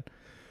bad.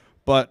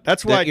 But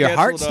that's why Your I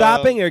heart canceled,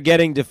 stopping or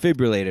getting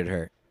defibrillated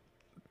hurt?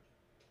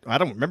 I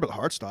don't remember the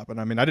heart stopping.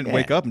 I mean, I didn't Yeah.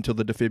 wake up until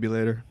the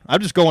defibrillator.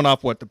 I'm just going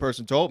off what the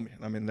person told me.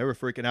 I mean, they were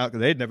freaking out because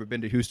they'd never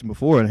been to Houston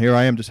before, and here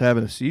I am just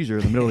having a seizure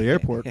in the middle of the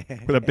airport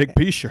with a big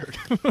P shirt.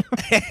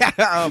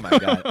 Oh, my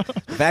God. The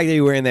fact that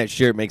you're wearing that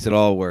shirt makes it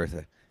all worth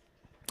it.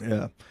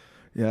 Yeah.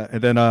 Yeah.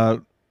 And then I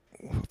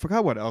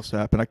forgot what else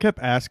happened. I kept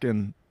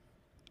asking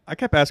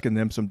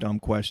them some dumb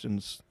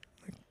questions.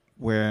 Like,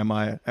 where am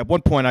I? At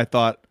one point I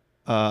thought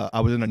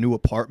I was in a new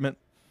apartment,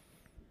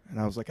 and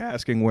I was like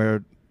asking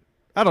where.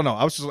 I don't know.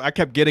 I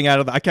kept getting out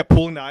of I kept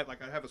pulling the,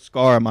 like I have a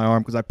scar on my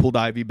arm because I pulled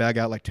the IV bag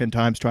out like 10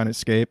 times trying to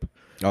escape.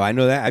 Oh, I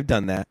know that. I've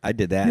done that. I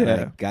did that.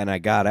 Yeah. And I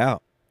got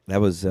out.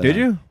 That was. Did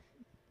you?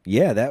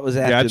 Yeah, that was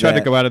after Yeah, I tried to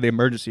that. go out of the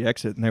emergency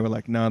exit, and they were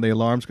like, "No, the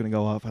alarm's gonna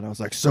go off." And I was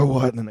like, "So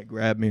what?" And then they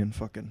grabbed me and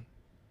fucking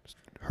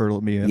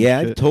hurtled me in. Yeah,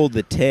 and I've shit. told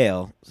the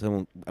tale,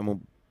 so I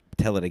won't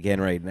tell it again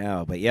right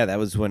now. But yeah, that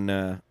was when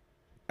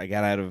I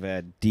got out of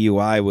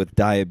DUI with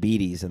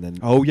diabetes, and then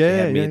Oh, yeah, they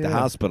had me yeah, at the yeah.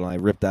 hospital. I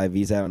ripped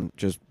IVs out and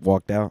just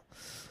walked out.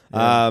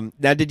 Yeah.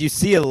 Now, did you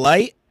see a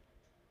light?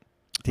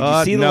 Did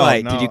you see the no,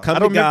 light? no. Did you I come to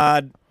don't remember-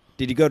 God?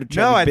 Did you go to church?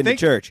 No, You've I been think-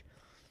 to church.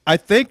 I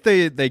think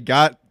they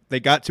got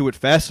to it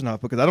fast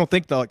enough because I don't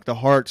think the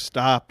heart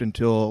stopped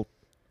until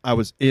I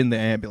was in the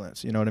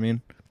ambulance. You know what I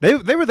mean? They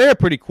were there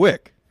pretty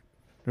quick.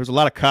 There was a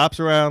lot of cops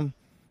around.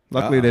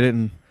 Luckily, they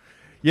didn't.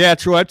 Yeah,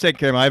 true. I've taken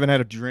care of them. I haven't had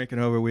a drink in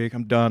over a week.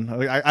 I'm done.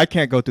 I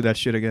can't go through that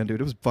shit again,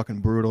 dude. It was fucking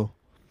brutal.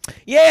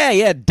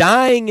 Yeah.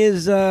 Dying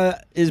is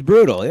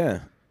brutal. Yeah.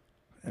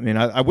 I mean,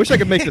 I wish I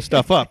could make this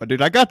stuff up, but dude,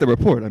 I got the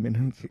report. I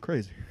mean, it's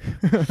crazy.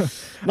 No,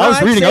 I was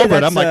I'd reading say over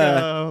it. I'm like,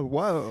 that's,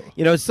 whoa.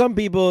 You know, some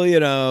people,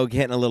 get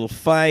in a little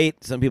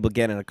fight. Some people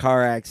get in a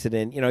car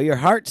accident. Your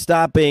heart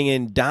stopping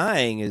and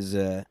dying is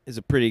a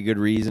pretty good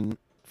reason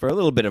for a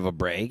little bit of a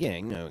break.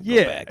 And, go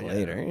Yeah, back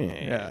later.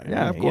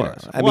 Yeah, of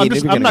course. I Well, mean,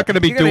 if you're I'm not going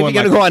to be you're gonna- doing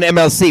You're like, going to go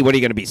on MLC. What are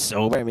you going to be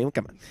sober? I mean,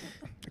 come on.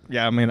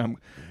 yeah, I mean,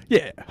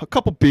 a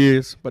couple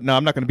beers, but no,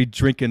 I'm not going to be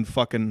drinking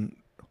fucking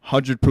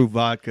 100 proof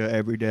vodka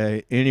every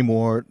day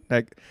anymore.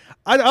 Like,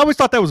 I always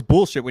thought that was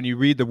bullshit when you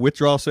read the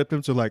withdrawal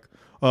symptoms. They're like,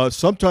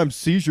 sometimes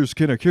seizures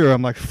can occur.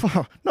 I'm like,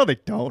 fuck, no, they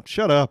don't.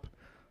 Shut up.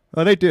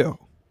 They do.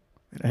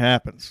 It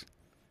happens.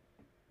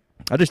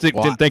 I just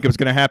didn't think it was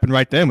going to happen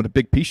right then with a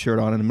big P shirt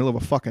on in the middle of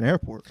a fucking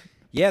airport.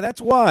 Yeah,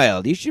 that's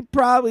wild. You should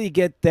probably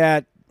get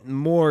that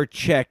more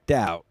checked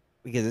out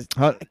because it's,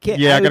 Huh? I can't.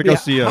 Yeah, I it gotta would be go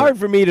see a- hard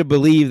for me to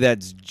believe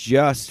that's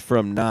just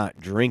from not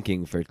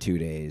drinking for 2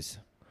 days.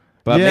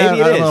 But yeah, maybe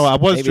it I don't is. know. I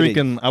was Maybe it is.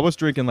 drinking. I was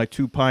drinking like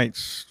 2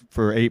 pints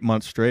for 8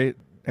 months straight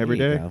every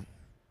There you day. go.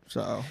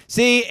 So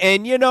See,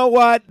 and you know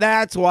what?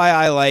 That's why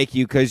I like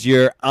you, because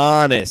you're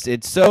honest.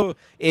 It's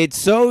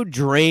so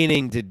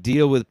draining to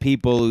deal with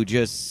people who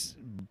just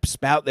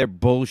spout their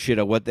bullshit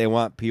of what they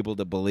want people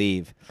to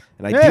believe,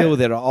 and I Yeah. deal with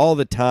it all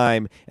the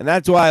time. And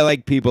that's why I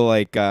like people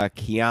like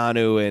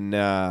Keanu and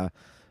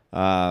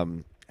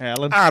Alan.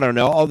 I don't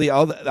know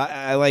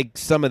I like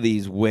some of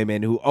these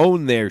women who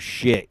own their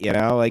shit. Like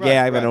Right, I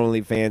have an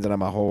right. OnlyFans and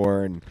I'm a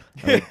whore and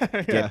I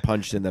Yeah. get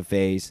punched in the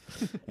face,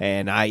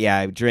 and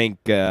I drink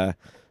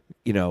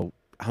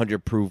 100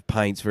 proof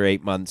pints for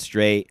 8 months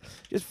straight.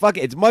 Just fuck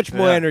it. It's much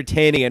more Yeah.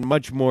 entertaining and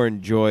much more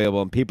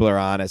enjoyable, and people are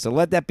honest. So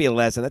let that be a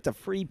lesson. That's a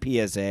free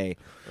PSA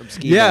from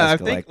Ski Yeah,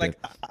 Mask I think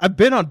Collective. like I've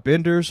been on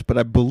benders, but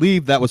I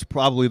believe that was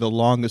probably the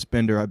longest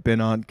bender I've been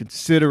on,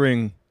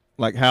 considering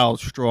like how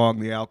strong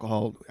the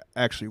alcohol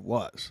actually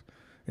was.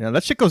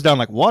 That shit goes down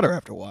like water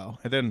after a while.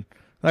 And then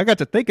I got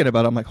to thinking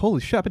about it. I'm like,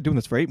 holy shit, I've been doing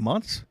this for 8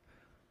 months.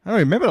 I don't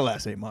remember the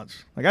last 8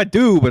 months. Like I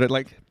do, but it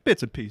like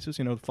bits and pieces.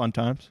 The fun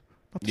times.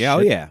 Not the Yeah, oh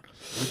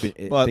shit.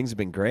 yeah. But- Things have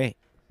been great.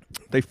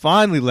 They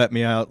finally let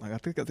me out. Like I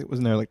think it was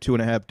in there like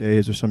 2.5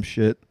 days or some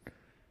shit.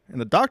 And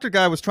the doctor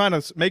guy was trying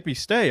to make me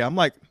stay. I'm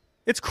like,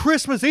 it's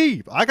Christmas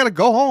Eve. I gotta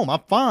go home.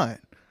 I'm fine.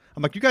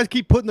 I'm like, you guys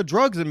keep putting the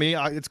drugs in me.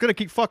 It's gonna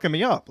keep fucking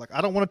me up. Like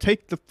I don't want to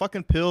take the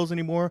fucking pills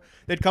anymore.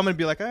 They'd come and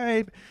be like,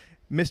 hey,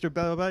 Mr.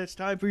 Blah, blah, blah, it's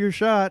time for your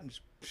shot. And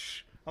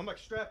I'm like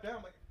strapped down.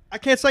 I'm like, I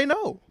can't say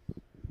no.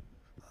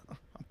 I'm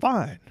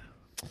fine.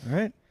 All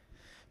right.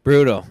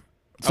 Brutal.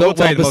 I will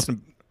tell you well,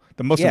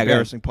 the most Yeah, go ahead.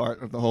 embarrassing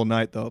part of the whole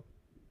night, though.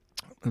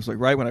 It was like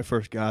right when I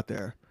first got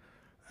there,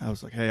 I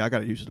was like, hey, I got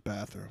to use the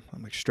bathroom.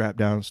 I'm like strapped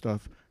down and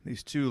stuff.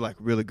 These two like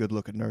really good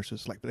looking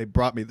nurses, like they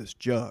brought me this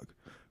jug.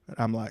 And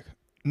I'm like,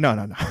 no.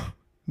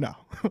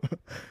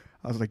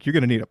 I was like, you're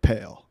going to need a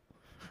pail.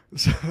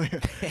 So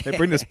they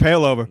bring this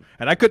pail over,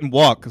 and I couldn't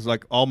walk because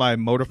like all my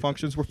motor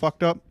functions were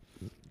fucked up.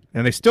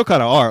 And they still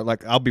kind of are.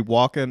 Like I'll be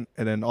walking,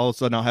 and then all of a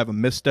sudden I'll have a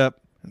misstep.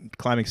 And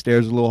climbing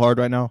stairs is a little hard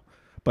right now,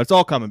 but it's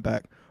all coming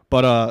back.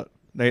 But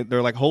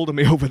they're like holding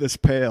me over this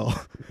pail.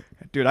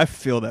 Dude, I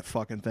filled that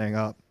fucking thing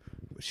up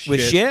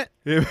with shit?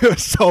 It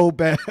was so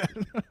bad.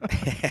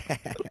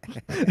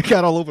 It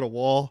got all over the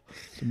wall.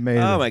 It's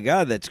amazing. Oh my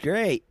God, that's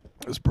great.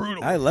 It was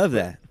brutal. I love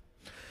that.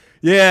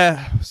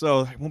 Yeah,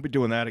 so I won't be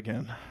doing that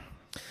again.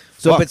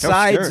 So Fuck,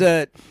 that was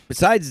scary.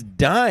 besides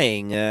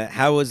dying,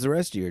 how was the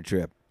rest of your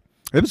trip?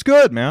 It was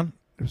good, man.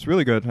 It was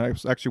really good. It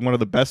was actually one of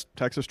the best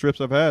Texas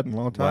trips I've had in a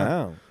long time.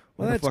 Wow. Well,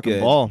 What a that's fucking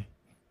good. ball.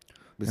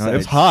 You know, it was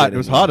Besides hot. It getting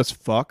was hot as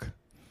fuck.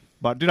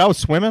 But dude, I was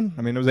swimming.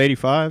 I mean, it was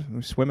 85. I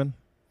was swimming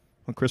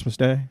on Christmas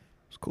Day. It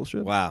was cool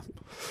shit. Wow.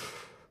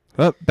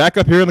 Back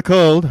up here in the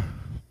cold.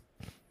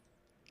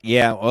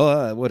 Yeah.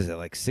 Well, what is it,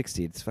 like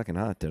 60? It's fucking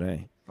hot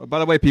today. Oh, by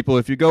the way, people,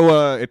 if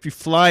you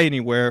fly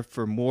anywhere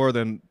for more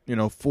than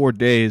 4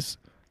 days,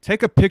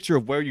 take a picture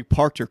of where you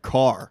parked your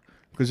car.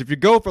 Because if you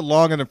go for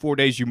longer than 4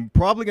 days, you're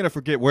probably gonna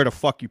forget where the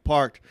fuck you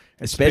parked.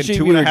 And Especially if spend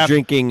you two and were a half.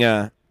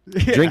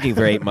 drinking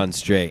for 8 months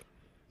straight.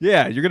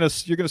 Yeah, you're gonna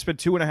spend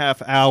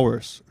 2.5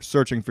 hours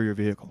searching for your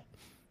vehicle.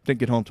 Didn't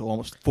get home till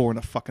almost 4 in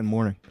the fucking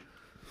morning.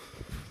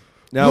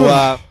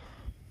 Now,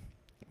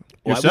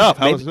 Yourself,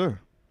 how was it?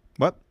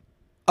 What?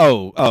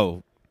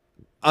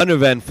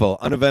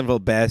 Uneventful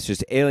best,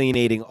 just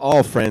alienating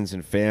all friends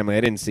and family.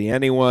 I didn't see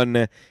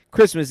anyone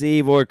Christmas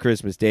Eve or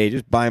Christmas Day,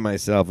 just by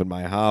myself in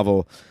my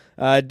hovel,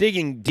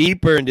 digging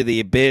deeper into the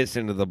abyss,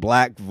 into the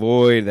black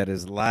void that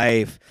is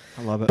life.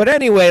 I love it. But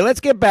anyway,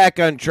 let's get back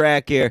on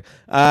track here.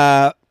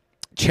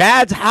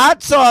 Chad's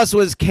Hot Sauce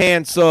was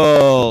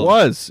canceled.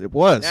 It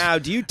was. Now,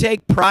 do you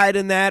take pride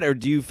in that, or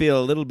do you feel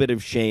a little bit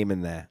of shame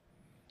in that?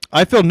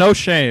 I feel no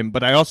shame,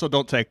 but I also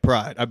don't take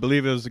pride. I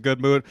believe it was a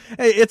good move.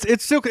 Hey,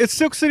 it's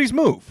Silk City's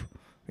move.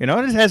 It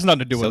has nothing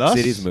to do with Silk us.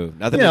 City's move.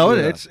 Nothing to do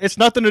with us. It's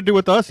nothing to do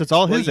with us. It's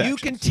all Well, his you actions.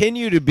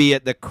 continue to be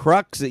at the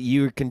crux that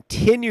you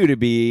continue to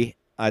be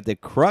at the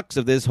crux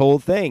of this whole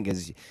thing,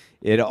 is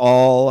it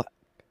all,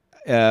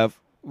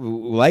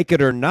 like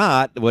it or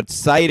not, what's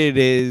cited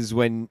is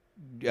when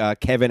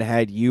Kevin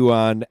had you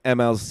on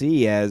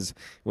MLC as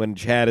when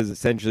Chad has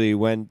essentially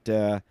went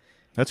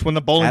That's when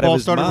the bowling out of ball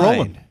his started mind.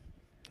 rolling.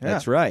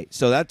 That's right.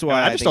 So that's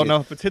why I just don't think know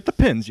if it's hit the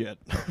pins yet.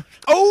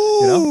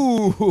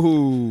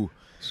 Oh,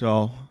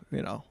 So,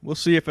 we'll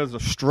see if there's a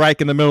strike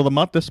in the middle of the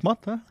month this month,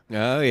 huh?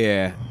 oh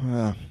yeah.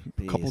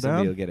 Couple Somebody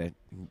down. will get a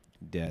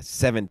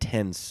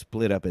 7-10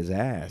 split up his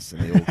ass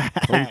and the old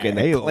clunk and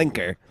the Hey-o.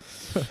 clinker.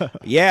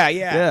 Yeah.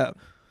 Yeah.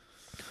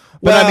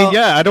 But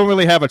Well- I don't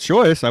really have a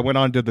choice. I went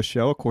on and did the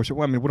show. Of course,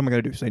 what am I going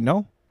to do? Say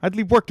no? I'd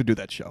leave work to do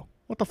that show.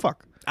 What the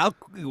fuck? I'll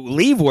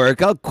leave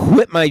work. I'll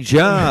quit my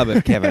job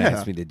if Kevin Yeah.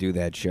 asks me to do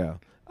that show.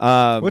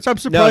 Which I'm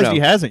surprised no. he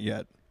hasn't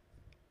yet.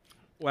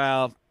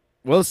 Well,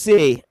 we'll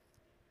see.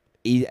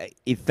 He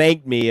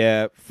thanked me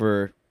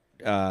for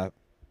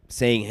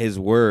saying his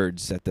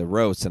words at the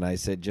roast, and I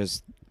said,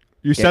 just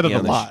You Get said me it a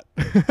on the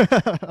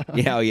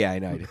lot. yeah, I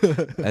know.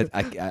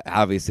 I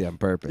obviously on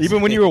purpose.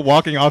 Even when you were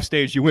walking off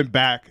stage, you went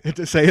back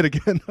to say it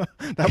again.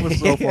 That was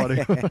so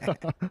funny.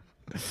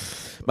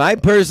 My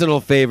personal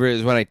favorite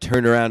is when I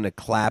turned around to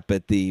clap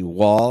at the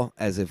wall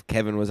as if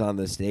Kevin was on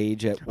the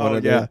stage at one Oh,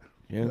 of yeah.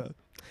 the. Yeah.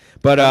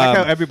 But I like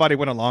how everybody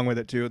went along with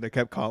it too. They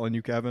kept calling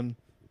you Kevin.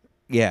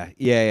 yeah,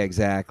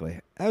 exactly.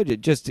 I would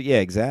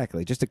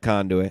exactly. Just a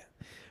conduit.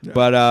 Yeah.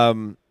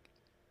 But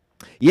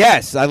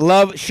yes, I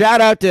love.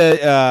 Shout out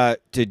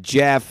to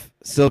Jeff,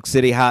 Silk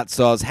City Hot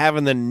Sauce,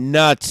 having the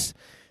nuts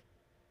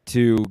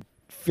to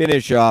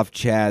finish off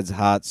Chad's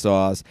hot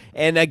sauce.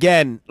 And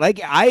again, like,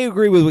 I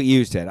agree with what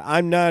you said.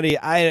 I'm not.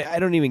 I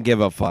don't even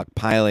give a fuck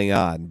piling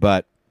on,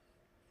 but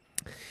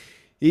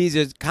he's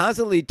just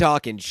constantly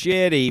talking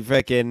shit. He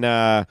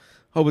freaking.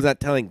 Hope was not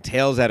telling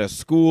tales out of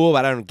school.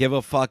 I don't give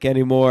a fuck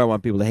anymore. I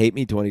want people to hate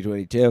me.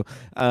 2022.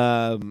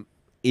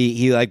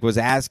 He like was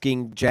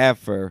asking Jeff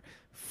for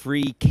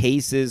free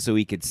cases so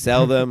he could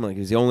sell them. Like, he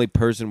was the only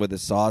person with a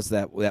sauce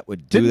that would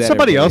do Didn't that.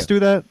 somebody Everybody else do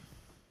that?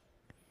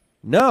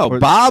 No, Or-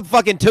 Bob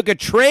fucking took a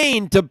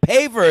train to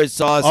pay for his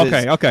sauces.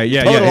 Okay,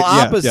 yeah, Total yeah,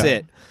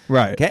 opposite.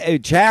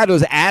 Right. Chad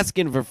was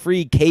asking for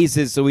free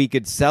cases so he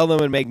could sell them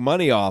and make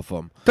money off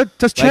them.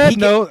 Does Chad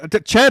know?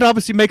 Chad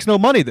obviously makes no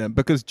money then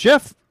because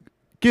Jeff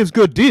gives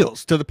good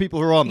deals to the people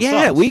who are on the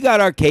Yeah, sauce. we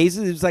got our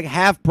cases. It was like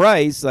half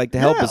price, like to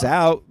help Yeah. us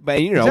out. But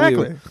we Exactly.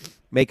 would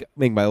make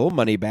my little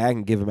money back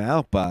and give them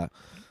out. But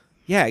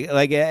yeah,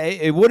 like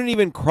it wouldn't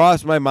even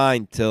cross my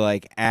mind to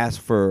like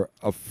ask for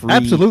a free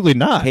Absolutely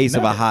not. case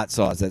of a Never. hot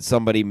sauce that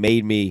somebody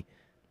made me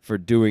for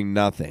doing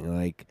nothing.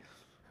 Like,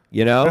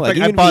 In like fact,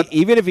 I bought-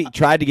 even if he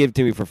tried to give it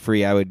to me for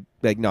free, I would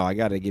like, no, I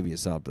got to give you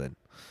something.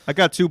 I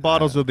got 2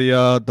 bottles of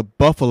the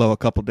Buffalo a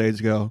couple days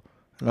ago.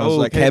 And I was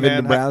like, hey, Kevin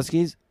man,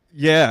 Dombrowski's.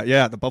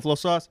 Yeah, the Buffalo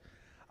sauce.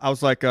 I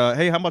was like,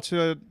 hey, how much?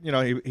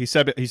 He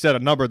said a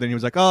number. Then he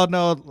was like, oh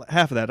no,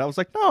 half of that. I was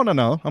like, no.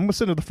 I'm gonna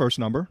send her the first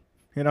number.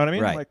 You know what I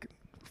mean? Right. Like,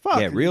 fuck.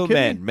 Yeah, are you real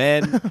kidding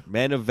men, me?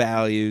 men of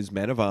values,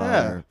 men of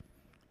honor.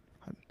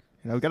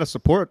 We got to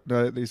support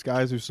these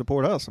guys who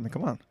support us. I mean,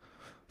 come on.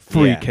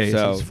 Free Yeah, cases.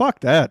 so- Fuck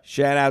that.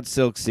 Shout out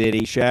Silk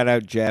City. Shout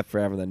out Jeff for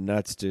having the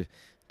nuts to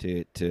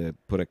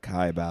put a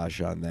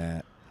kibosh on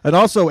that. And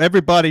also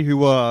everybody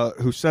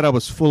who said I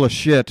was full of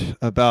shit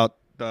about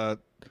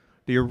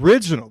the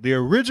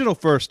original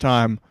first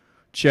time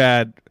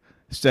Chad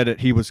said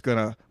that he was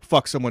gonna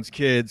fuck someone's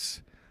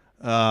kids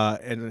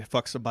and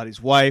fuck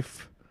somebody's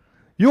wife.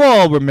 You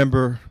all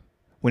remember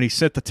when he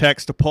sent the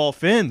text to Paul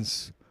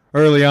Finns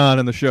early on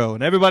in the show,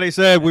 and everybody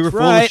said we were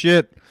That's full right. of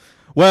shit.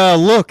 Well,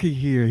 look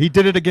here, he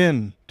did it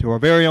again to our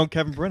very own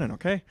Kevin Brennan.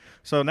 Okay,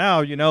 so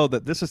now you know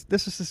that this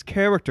is his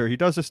character. He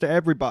does this to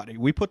everybody.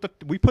 We put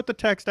the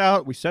text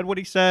out. We said what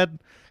he said.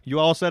 You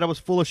all said I was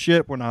full of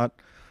shit. We're not.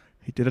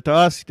 He did it to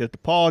us. He did it to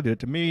Paul. He did it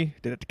to me. He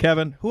did it to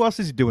Kevin. Who else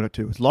is he doing it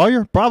to? His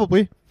lawyer,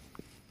 probably.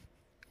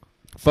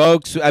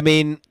 Folks, I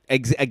mean,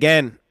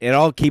 again, it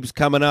all keeps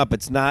coming up.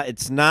 It's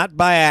not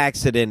by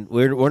accident.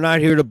 We're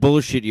not here to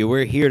bullshit you.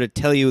 We're here to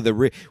tell you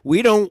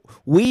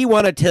we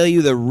want to tell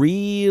you the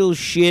real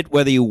shit,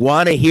 whether you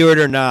want to hear it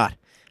or not.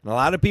 And a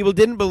lot of people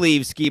didn't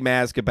believe Ski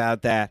Mask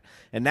about that.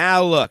 And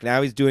now look,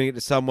 now he's doing it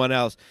to someone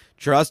else.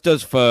 Trust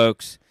us,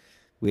 folks.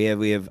 We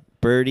have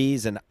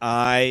birdies and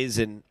eyes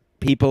and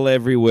people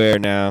everywhere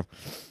now.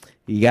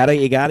 You gotta.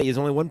 There's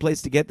only one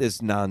place to get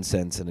this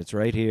nonsense, and it's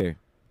right here.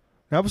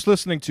 I was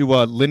listening to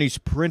Lenny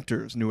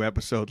Sprinter's new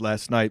episode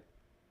last night,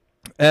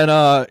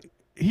 and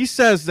he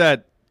says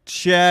that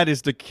Chad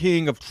is the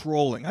king of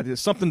trolling. I did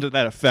something to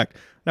that effect.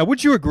 Now,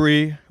 would you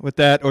agree with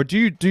that, or do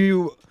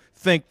you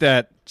think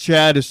that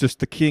Chad is just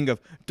the king of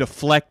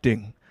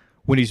deflecting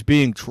when he's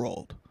being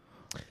trolled?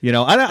 You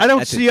know, I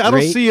don't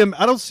see him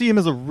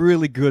as a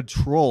really good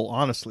troll,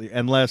 honestly,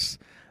 unless.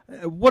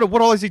 What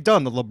all has he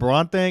done? The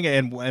LeBron thing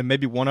and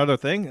maybe one other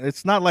thing.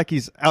 It's not like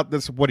he's out.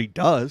 That's what he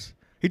does.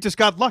 He just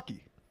got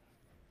lucky.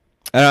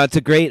 That's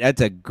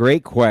a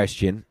great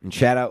question. And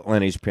shout out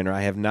Lenny Sprinter.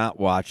 I have not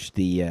watched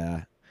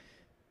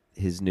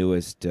his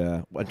newest.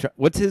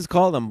 What's his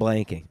called? I'm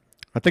blanking.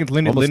 I think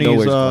Lenny's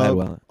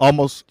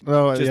almost.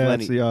 No, Just yeah,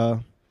 Lenny. it's the.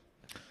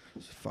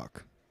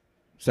 Fuck.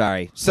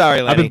 Sorry,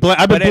 Lenny. I've been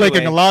But blinking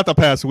anyway. a lot the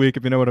past week,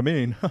 if you know what I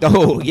mean.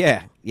 Oh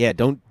yeah.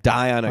 Don't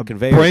die on a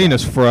conveyor. Brain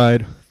belt. is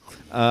fried.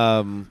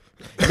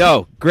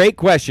 No, great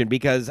question,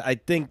 because I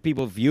think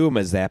people view him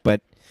as that,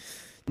 but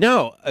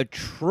no, a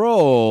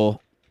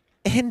troll,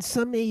 and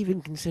some may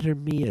even consider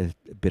me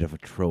a bit of a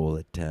troll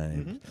at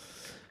times. Mm-hmm.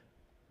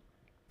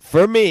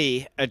 For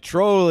me, a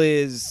troll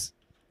is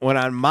when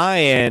on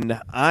my end,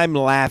 I'm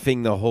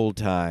laughing the whole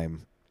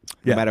time.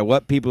 No Yeah. matter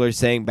what people are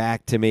saying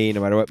back to me,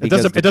 no matter what. It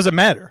doesn't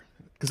matter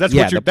because that's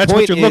Yeah, what you're the that's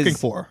what point you're looking is-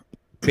 for.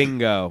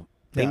 Bingo.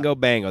 Yeah. Bingo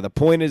bango. The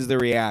point is the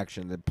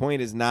reaction. The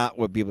point is not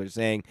what people are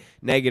saying,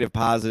 negative,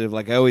 positive.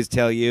 Like I always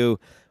tell you,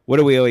 what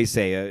do we always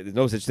say? There's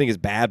no such thing as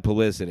bad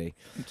publicity.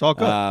 It's all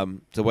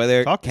good. So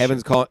whether Talk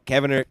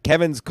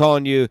Kevin's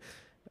calling you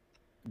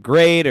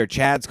great or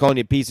Chad's calling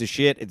you a piece of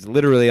shit, it's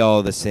literally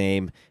all the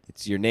same.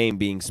 It's your name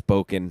being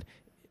spoken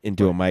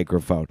into a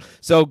microphone.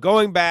 So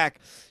going back,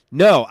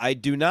 no, I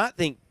do not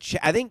think.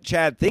 I think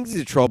Chad thinks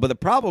he's a troll, but the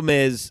problem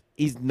is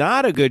he's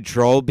not a good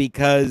troll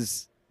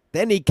because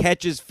then he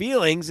catches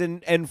feelings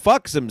and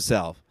fucks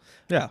himself.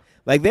 Yeah.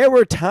 Like there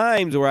were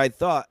times where I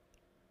thought,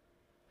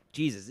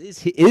 Jesus,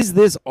 is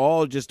this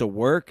all just a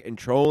work and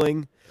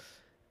trolling?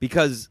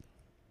 Because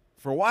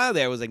for a while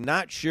there, I was like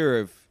not sure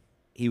if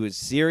he was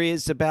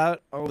serious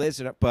about all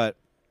this or not. But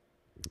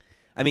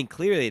I mean,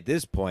 clearly at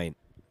this point,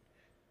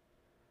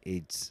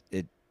 it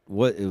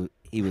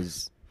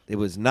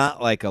was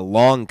not like a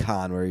long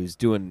con where he was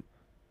doing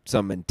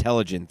some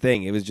intelligent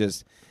thing. It was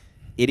just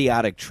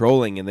idiotic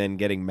trolling and then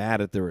getting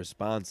mad at the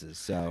responses.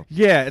 So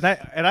Yeah,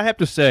 and I have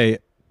to say,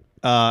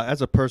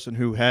 as a person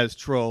who has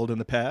trolled in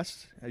the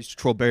past, I used to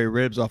troll Barry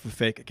Ribs off a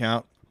fake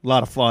account. A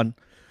lot of fun.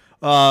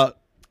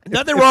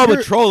 nothing if wrong with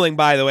you're- trolling,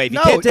 by the way. If you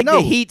No, can't take no.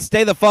 the heat,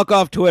 stay the fuck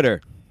off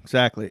Twitter.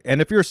 Exactly.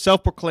 And if you're a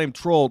self-proclaimed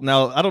troll,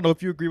 now I don't know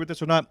if you agree with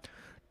this or not.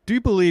 Do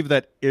you believe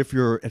that if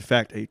you're in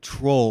fact a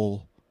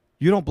troll,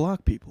 you don't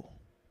block people,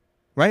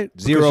 right?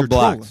 Because Zero you're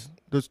blocks.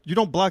 trolling. You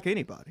don't block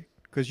anybody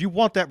because you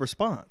want that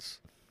response.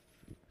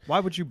 Why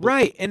would you?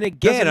 Right. And Doesn't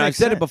again, make I've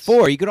said it sense.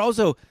 before. You could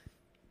also,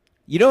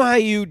 you know how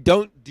you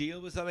don't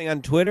deal with something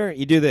on Twitter?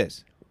 You do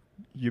this.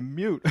 You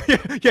mute.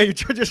 Yeah, you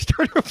just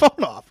turn your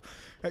phone off.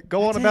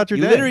 Go on about your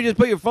You day. literally just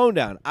put your phone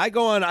down. I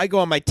go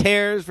on my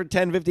tears for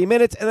 10, 15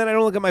 minutes, and then I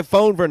don't look at my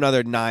phone for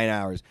another 9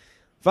 hours.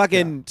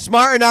 Fucking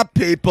smarten up,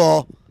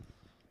 people.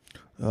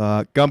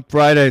 Gump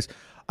Fridays.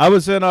 I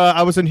was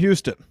in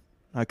Houston.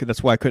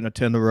 That's why I couldn't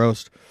attend the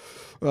roast.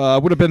 I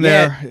would have been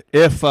there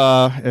if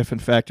in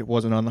fact it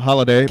wasn't on the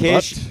holiday.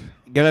 Kish,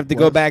 But gonna have to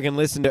go back and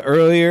listen to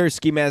earlier.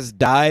 Ski Mask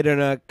died on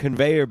a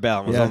conveyor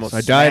belt. It was yes, almost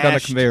I died on a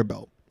smashed. conveyor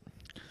belt.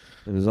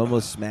 It was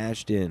almost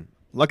smashed in.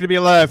 Lucky to be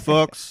alive,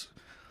 folks.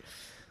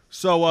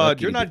 So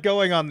Lucky you're to not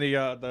going on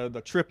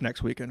the trip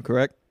next weekend,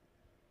 correct?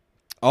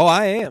 Oh,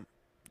 I am.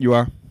 You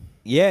are.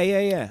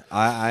 Yeah.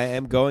 I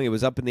am going. It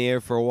was up in the air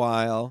for a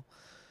while,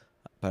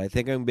 but I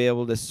think I'm gonna be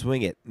able to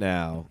swing it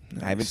now.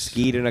 I haven't Nice.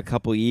 skied in a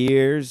couple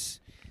years,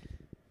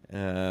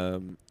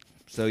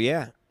 so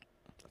yeah,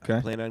 I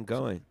Okay. plan on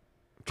going.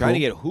 Trying to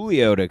get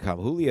Julio to come.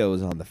 Julio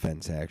is on the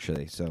fence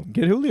actually. So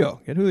Get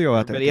Julio. Get Julio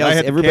out there.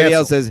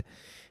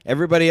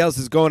 everybody else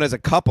is going as a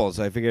couple.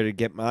 So I figured to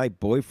get my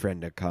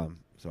boyfriend to come,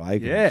 so I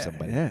could Yeah, have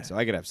somebody. yeah. So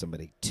I could have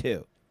somebody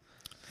too.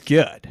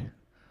 Good.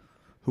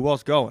 Who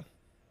else going?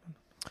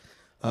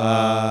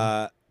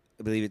 I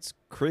believe it's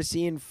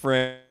Chrissy and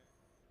Frank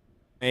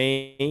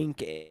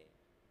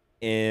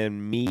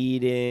and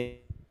meeting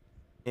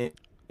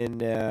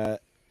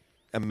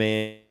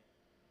Amanda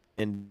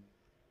and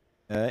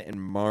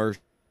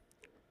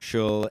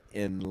Marshall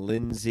and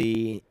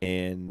Lindsay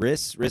and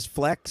Riss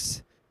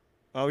Flex.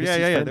 Oh This yeah, is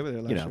yeah, yeah. fun. They were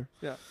there last You know. year.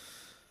 Yeah.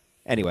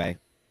 Anyway,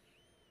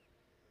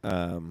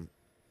 Sounds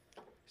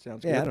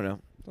good. yeah, I don't know.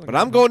 But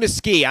I'm going to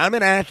ski. I'm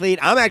an athlete.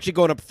 I'm actually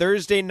going up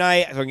Thursday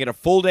night. So I can get a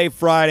full day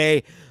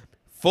Friday,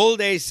 full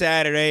day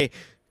Saturday,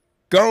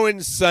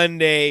 going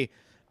Sunday.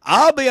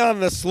 I'll be on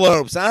the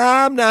slopes.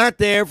 I'm not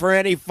there for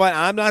any fun.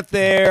 I'm not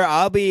there.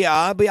 I'll be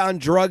on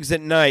drugs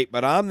at night,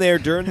 but I'm there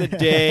during the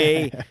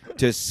day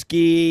to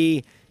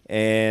ski.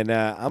 And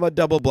I'm a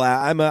double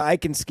black. I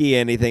can ski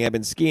anything. I've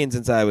been skiing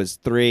since I was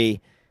 3.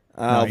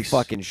 I'll Nice.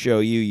 fucking show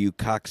you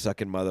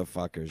cocksucking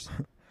motherfuckers.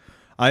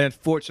 I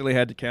unfortunately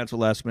had to cancel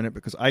last minute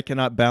because I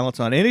cannot balance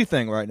on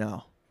anything right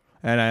now,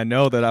 and I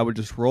know that I would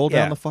just roll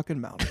down Yeah. the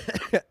fucking mountain.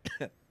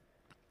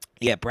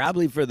 Yeah,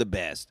 probably for the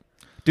best.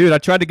 Dude, I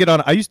tried to get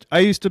on. I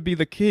used to be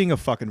the king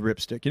of fucking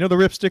ripstick. You know the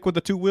ripstick with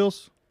the 2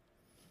 wheels,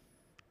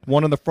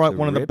 one in the front, The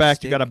one in the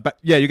back. You ripstick? gotta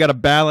you gotta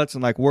balance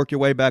and like work your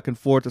way back and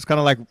forth. It's kind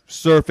of like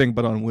surfing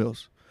but on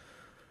wheels.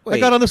 I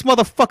got on this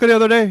motherfucker the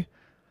other day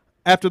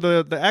after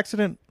the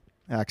accident.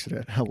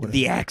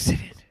 The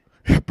accident.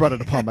 Brought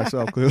it upon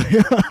myself, clearly.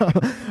 Dude,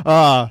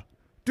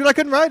 I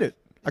couldn't ride it.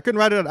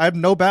 I have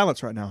no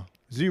balance right now.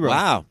 Zero.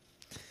 Wow.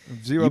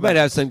 Zero. You might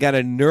balance. have some kind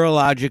of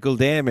neurological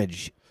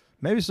damage.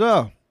 Maybe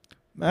so.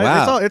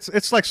 Wow.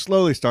 It's like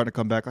slowly starting to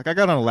come back. Like I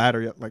got on a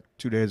ladder like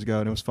 2 days ago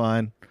and it was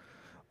fine.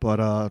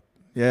 But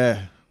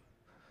yeah.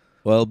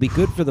 Well, it'll be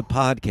good for the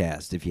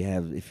podcast if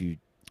you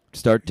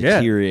start Yeah.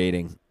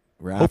 deteriorating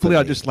rapidly. Hopefully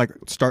I'll just like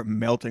start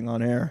melting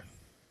on air.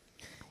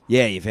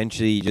 Yeah,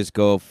 eventually you just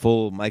go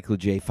full Michael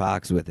J.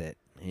 Fox with it.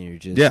 And you're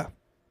just Yeah.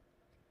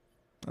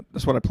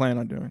 That's what I plan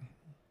on doing.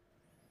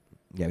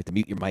 Yeah, you have to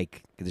mute your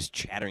mic because it's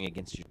chattering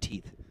against your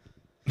teeth.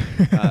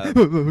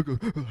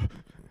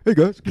 Hey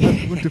guys.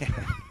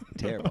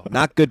 Terrible.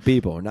 Not good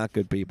people. Not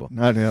good people.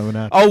 No, we're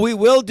not. Oh, we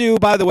will do,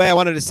 by the way, I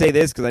wanted to say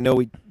this because I know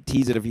we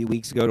teased it a few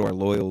weeks ago to our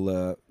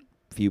loyal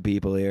few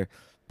people here.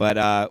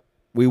 But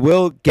we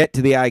will get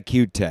to the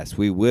IQ test.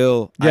 We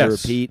will, I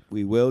Yes. repeat,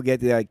 we will get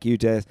to the IQ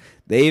test.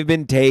 They've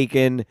been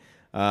taken.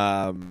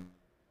 Obviously,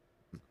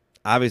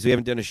 we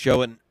haven't done a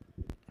show in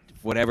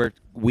whatever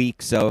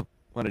week, so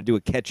want to do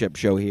a catch-up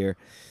show here.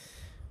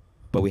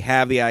 But we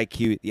have the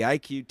IQ. The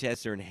IQ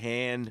tests are in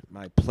hand.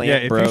 My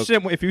plant Yeah, broke.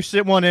 if you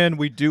sit one in,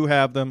 we do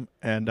have them,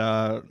 and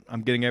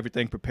I'm getting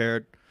everything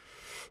prepared.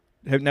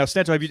 Now,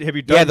 Stanto, have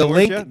you done Yeah, the yours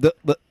link yet?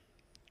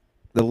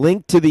 the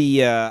link to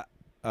the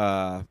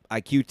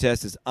IQ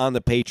test is on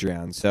the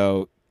Patreon.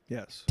 So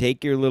Yes.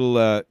 take your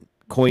little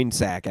coin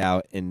sack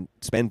out and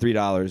spend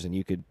 $3, and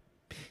you could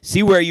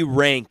see where you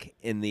rank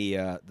in the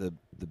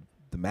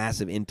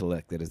massive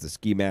intellect that is the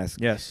Ski Mask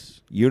Yes.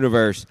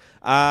 universe.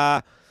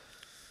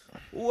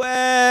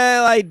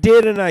 Well, I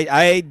did, and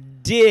I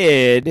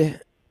did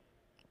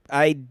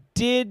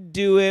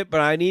do it, but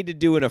I need to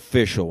do an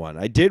official one.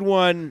 I did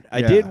one. I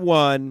Yeah. did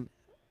one.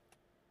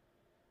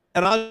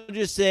 And I'll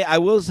just say, I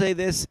will say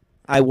this: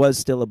 I was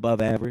still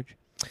above average,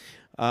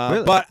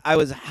 Really? but I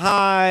was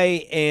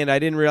high, and I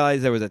didn't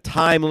realize there was a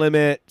time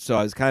limit, so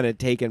I was kind of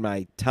taking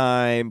my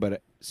time.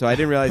 So I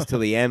didn't realize till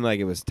the end, like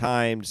it was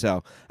timed.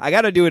 So I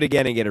got to do it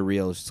again and get a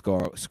real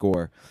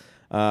score.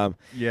 Yeah. I'm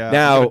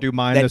Now gonna do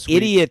mine that this week.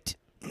 idiot.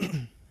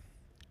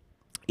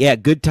 Yeah,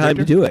 good time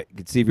to Victor? do it. You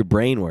can see if your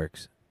brain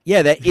works.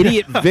 Yeah, that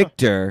idiot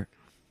Victor.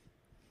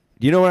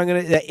 Do you know what I'm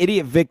gonna? That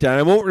idiot Victor. And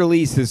I won't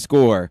release his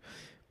score,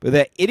 but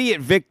that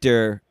idiot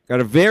Victor got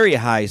a very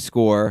high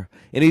score,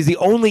 and he's the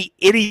only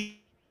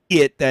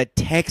idiot that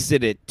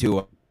texted it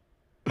to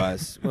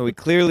us. Well, we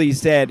clearly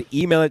said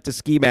email it to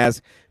Ski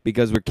Mask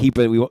because we're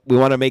keeping. We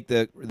want to make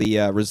the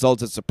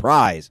results a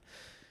surprise.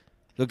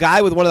 The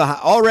guy with one of the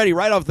already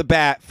right off the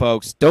bat,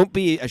 folks, don't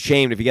be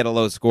ashamed if you get a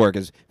low score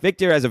because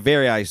Victor has a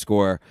very high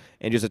score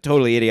and just a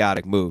totally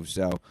idiotic move.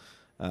 So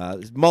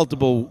there's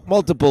multiple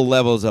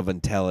levels of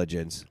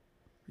intelligence.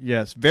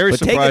 Yes, very But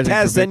take a surprising.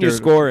 test, for then you're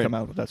Victor to scoring. Come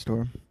out with that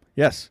storm.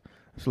 Yes,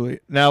 absolutely.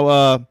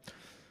 Now,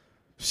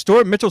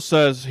 Stuart Mitchell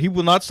says he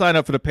will not sign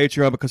up for the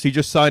Patreon because he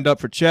just signed up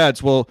for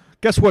Chad's. Well,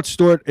 guess what,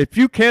 Stuart? If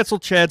you cancel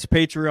Chad's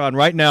Patreon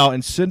right now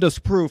and send us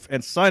proof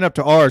and sign up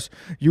to ours,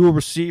 you will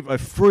receive a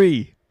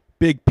free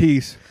big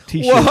piece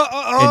T-shirt in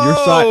your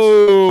size.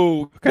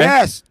 Okay?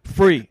 Yes.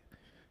 Free.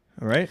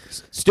 All right.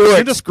 Stuart,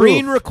 Send us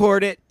screen proof.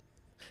 record it.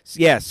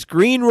 Yeah,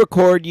 screen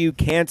record you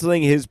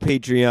canceling his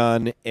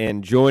Patreon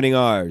and joining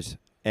ours.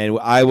 And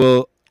I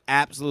will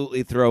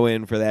absolutely throw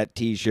in for that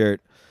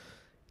T-shirt.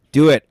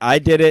 Do it. I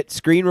did it.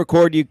 Screen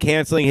record you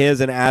canceling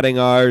his and adding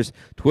ours.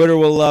 Twitter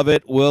will love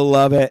it. We'll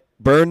love it.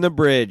 Burn the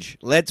bridge.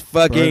 Let's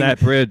fucking Burn that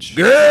bridge.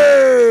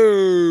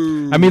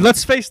 go. I mean,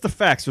 let's face the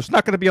facts. There's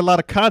not going to be a lot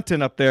of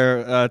content up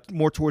there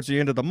more towards the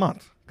end of the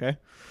month. Okay,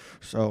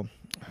 so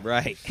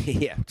Right.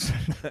 Yeah. it's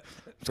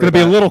going to be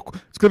a little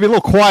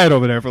quiet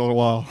over there for a little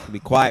while. Be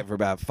quiet for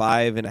about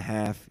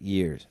 5.5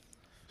 years.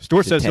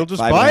 Stuart To says 10 he'll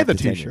just 5.5 buy the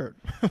to 10 T-shirt.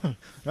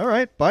 All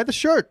right, buy the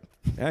shirt.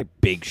 All right,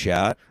 big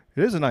shot.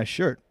 It is a nice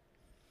shirt.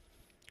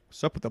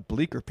 What's up with the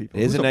bleaker people?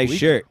 It is Who's a nice bleaker?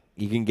 shirt.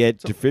 You can get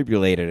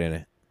defibrillated in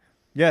it.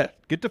 Yeah,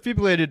 get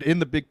defibrillated in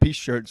the big piece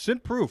shirt.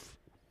 Send proof.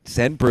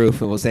 Send proof,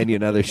 and we'll send you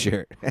another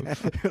shirt.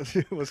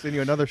 We'll send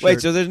you another shirt.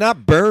 Wait, so there's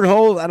not burn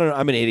holes? I don't know.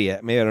 I'm an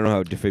idiot. Maybe I don't know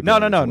how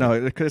defibrillators No.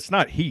 work. It's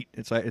not heat.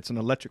 It's an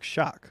electric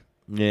shock.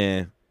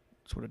 Yeah.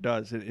 That's what it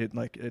does. It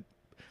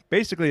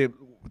basically.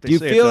 What they Do you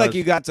say feel it like does-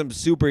 you got some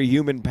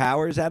superhuman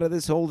powers out of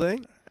this whole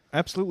thing?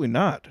 Absolutely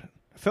not.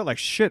 I felt like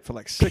shit for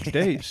like 6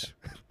 days.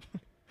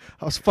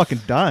 I was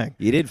fucking dying.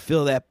 You did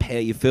feel that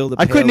pale. You feel the.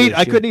 I couldn't pale eat.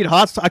 I couldn't eat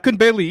hot. I couldn't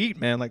barely eat,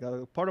 man. Like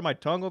part of my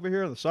tongue over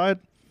here on the side.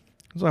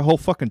 There's a whole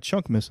fucking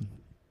chunk missing.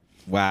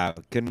 Wow,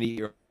 couldn't eat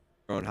your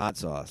own hot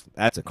sauce.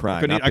 That's a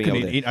crime. I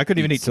couldn't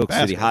even eat Silk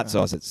City Tabasco, hot man.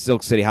 sauce at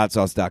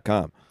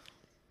silkcityhotsauce.com.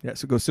 Yeah,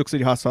 so go Silk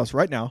City Hot Sauce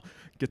right now.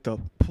 Get the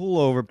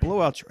pullover,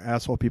 blow out your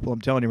asshole, people. I'm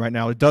telling you right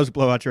now, it does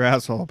blow out your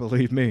asshole.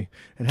 Believe me.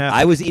 And half.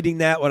 I was eating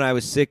that when I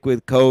was sick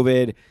with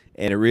COVID,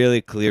 and it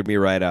really cleared me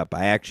right up.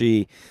 I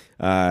actually,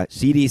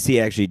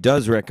 CDC actually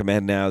does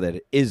recommend now that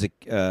it is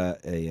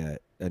a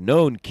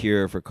known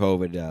cure for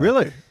COVID.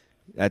 Really?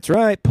 That's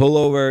right.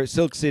 Pullover,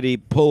 Silk City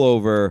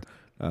pullover,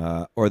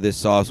 or this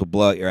sauce will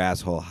blow out your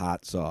asshole.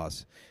 Hot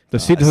sauce.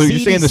 So you're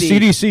saying the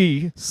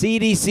CDC?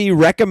 CDC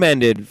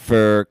recommended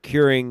for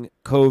curing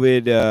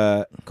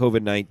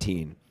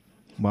COVID-19.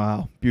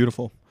 Wow,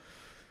 beautiful.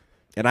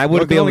 And I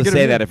wouldn't Well, be able only to get it say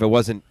here. that if it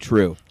wasn't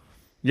true.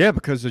 Yeah,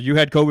 because you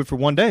had COVID for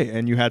one day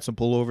and you had some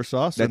pullover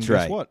sauce. That's and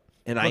right. Guess what?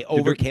 And I Look, you're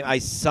overcame. I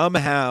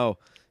somehow,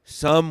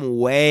 some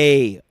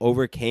way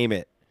overcame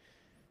it,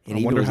 and I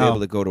even wonder was how. able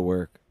to go to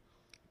work.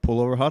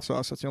 Pullover hot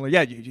sauce. That's the only.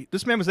 Yeah,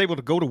 this man was able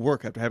to go to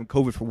work after having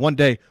COVID for one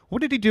day.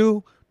 What did he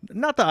do?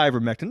 Not the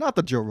ivermectin, not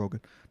the Joe Rogan,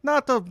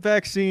 not the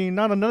vaccine,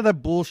 none of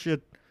that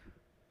bullshit.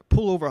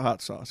 Pullover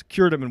hot sauce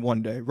cured him in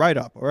one day. Right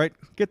up. All right,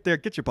 get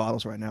your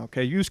bottles right now.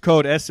 Okay, use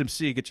code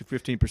SMC, get you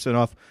 15%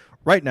 off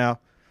right now.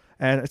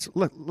 And it's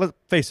look, let's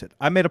face it.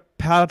 I made a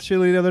pot of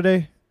chili the other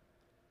day.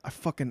 I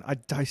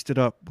diced it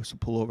up with some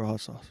pullover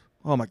hot sauce.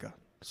 Oh my god,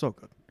 so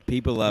good.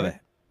 People love it.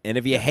 And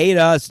if you hate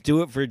us,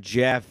 do it for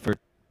Jeff for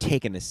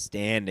taking a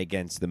stand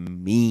against the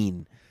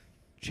mean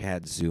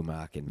Chad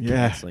Zumock and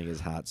Yeah. canceling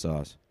his hot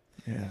sauce.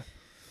 Yeah.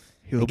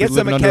 He'll And be get some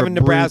living of under a Kevin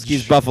Dombrowski's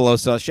bridge. buffalo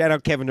sauce. Shout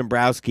out Kevin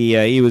Dombrowski.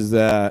 He was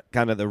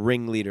kind of the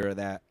ringleader of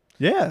that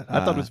Yeah, I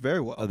thought it was very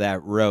well.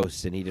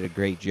 roast, and he did a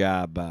great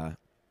job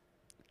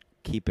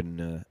keeping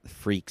the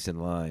freaks in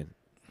line.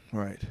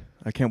 Right.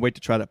 I can't wait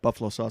to try that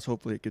buffalo sauce.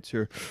 Hopefully it gets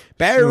here.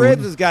 Barry soon.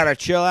 Ribs has got to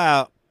chill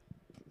out.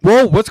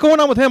 Whoa, what's going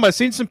on with him? I've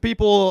seen some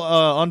people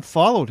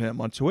unfollowed him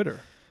on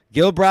Twitter.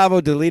 Gil Bravo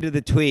deleted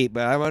the tweet,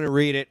 but I want to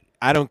read it.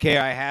 I don't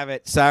care. I have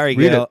it. Sorry,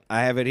 Read Gil. it.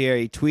 I have it here.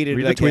 He tweeted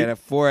Read the like tweet. at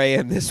 4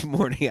 a.m. this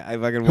morning. I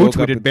fucking Who woke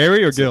up. tweeted,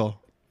 Barry or Gil?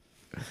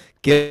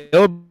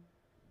 Gil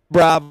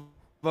Bravo,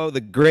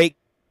 the great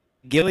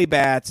Gilly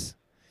Bats.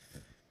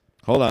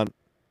 Hold on.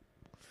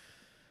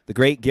 The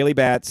great Gilly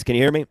Bats. Can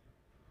you hear me?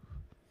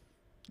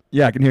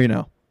 Yeah, I can hear you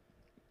now.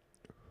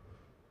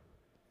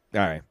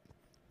 All right.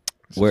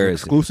 This Where is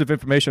it? exclusive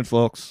information,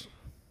 folks?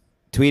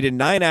 Tweeted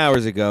 9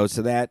 hours ago,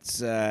 so that's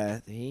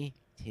 3,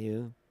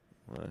 2,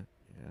 1.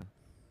 Yeah.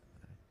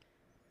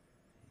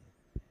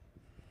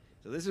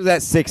 So this was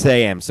at 6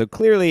 a.m. So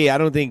clearly, I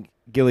don't think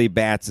Gilly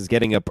Bats is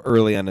getting up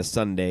early on a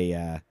Sunday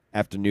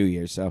after New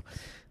Year. So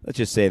let's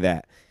just say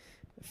that.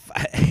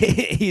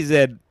 He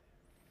said,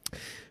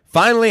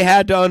 finally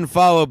had to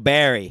unfollow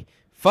Barry.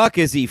 Fuck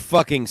is he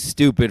fucking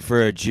stupid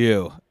for a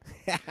Jew.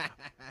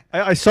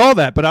 I saw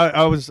that, but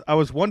I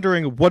was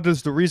wondering what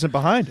is the reason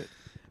behind it.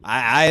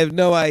 I have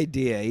no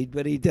idea,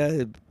 but he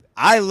does.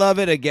 I love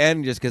it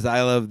again, just because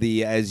I love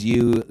as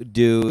you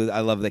do.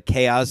 I love the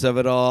chaos of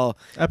it all.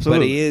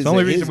 Absolutely. But he is, it's the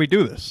only reason we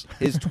do this.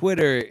 His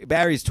Twitter,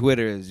 Barry's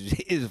Twitter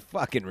is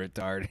fucking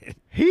retarded.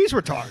 He's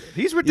retarded.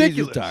 He's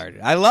ridiculous. He's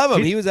retarded. I love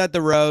him. He was at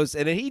the roast,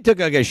 and he took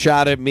like a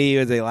shot at me.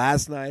 Was it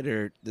last night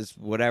or this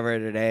whatever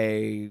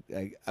today?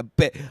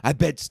 I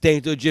bet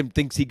Stanzo Jim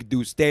thinks he could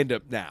do stand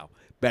up now.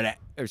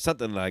 Or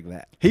something like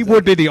that. He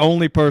would be the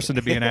only person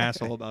to be an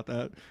asshole about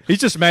that. He's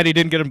just mad he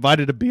didn't get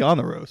invited to be on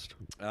the roast.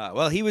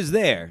 Well, he was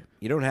there.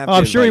 You don't have. Oh, to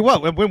I'm sure he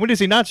invite- will. When does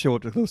he not show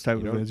up to those type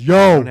of you don't- events? you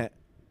Yo, don't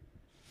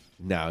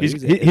no,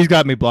 he's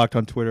got me blocked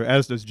on Twitter,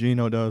 as does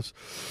Gino does.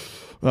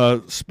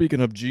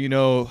 Speaking of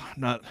Gino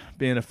not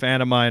being a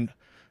fan of mine,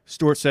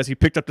 Stuart says he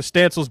picked up the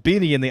Stancil's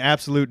beanie in the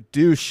Absolute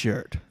Douche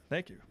shirt.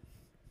 Thank you.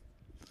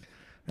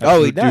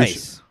 Oh, Absolute douche.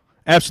 nice.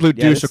 Absolute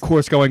Yeah, douche, that's- of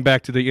course, going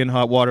back to the In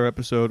Hot Water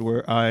episode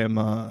where I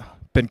am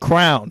been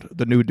crowned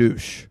the new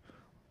douche.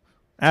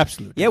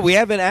 Absolute. Yeah, douche. we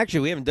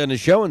haven't done a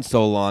show in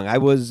so long.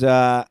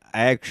 I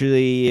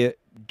actually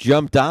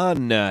jumped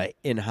on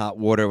In Hot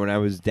Water when I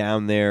was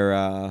down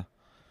there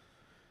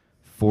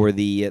for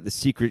the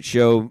secret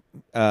show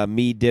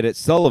me did at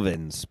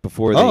Sullivan's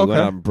before they went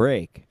on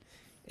break.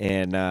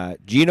 And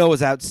Gino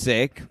was out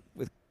sick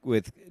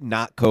with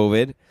not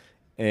COVID,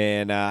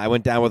 and I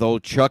went down with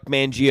old Chuck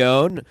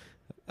Mangione,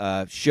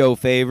 show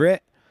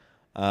favorite.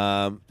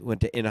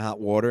 Went to In Hot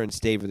Water and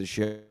stayed for the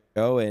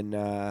show, and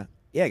I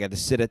got to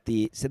sit at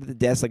the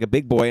desk like a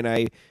big boy, and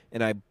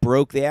I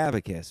broke the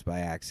abacus by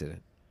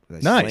accident. I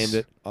Nice. slammed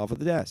it off of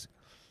the desk.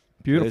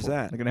 Beautiful. There's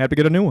that. I'm going to have to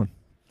get a new one.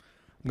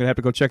 I'm going to have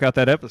to go check out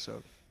that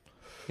episode.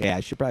 Yeah, I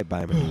should probably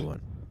buy him a new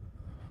one.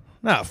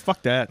 Nah,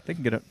 fuck that. They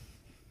can get it.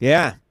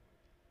 Yeah.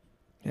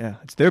 Yeah,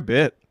 it's their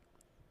bit.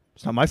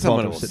 It's not my fault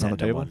Someone it will was sitting on the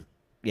send him table. one.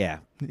 Yeah.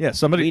 Yeah,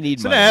 somebody. We need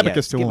send money. an abacus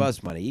Yes, to give him.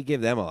 us money. You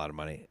give them a lot of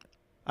money.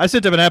 I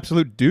sent him an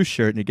absolute douche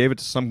shirt, and he gave it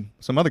to some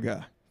other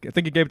guy. I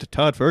think he gave it to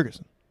Todd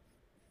Ferguson.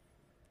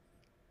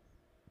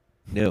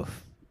 No.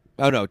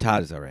 Oh, no.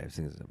 Todd is all right. I was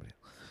thinking of somebody.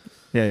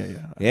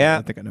 Yeah. Yeah.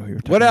 I think I know who you're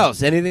talking What about.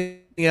 else? Anything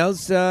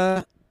else? We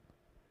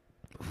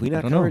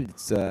not don't know. covered.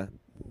 It's I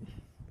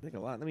think a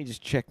lot. Let me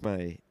just check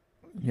my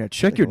Yeah,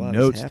 check think your a lot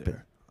has notes happened.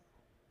 there.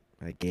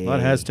 my gay. A lot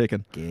has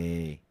taken.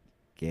 Gay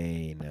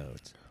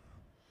notes.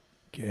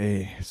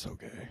 Gay. So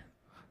gay.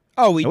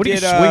 Oh, we What are you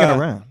did. swinging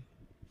around?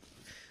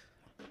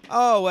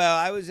 Oh, well,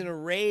 I was in a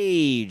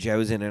rage. I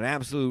was in an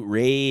absolute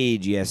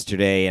rage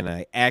yesterday, and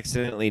I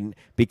accidentally,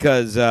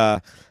 because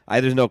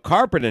there's no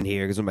carpet in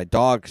here, because when my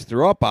dogs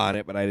threw up on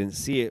it, but I didn't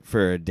see it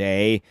for a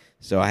day,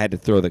 so I had to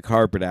throw the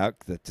carpet out.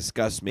 That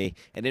disgusts me.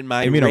 And in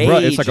my You mean rage, a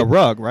rug? It's like a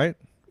rug, right?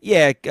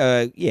 yeah,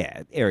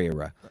 area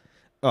rug.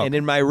 Oh. And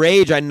in my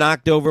rage, I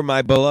knocked over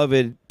my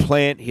beloved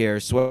plant here,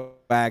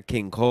 Swag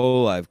King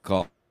Cole, I've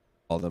called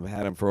him.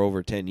 Had him for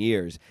over 10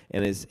 years,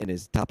 and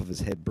his top of his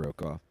head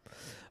broke off.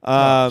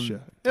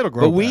 Shit. It'll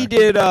grow But we back.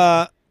 did.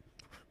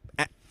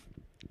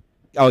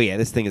 Oh yeah,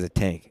 this thing is a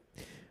tank.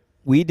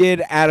 We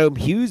did Adam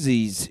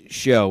Hughes's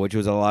show, which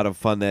was a lot of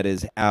fun. That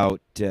is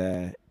out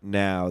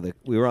now.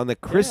 We were on the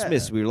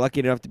Christmas. Yeah. We were lucky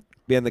enough to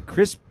be on the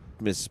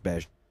Christmas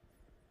special.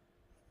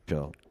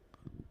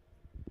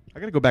 I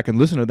gotta go back and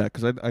listen to that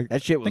because I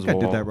That shit was think I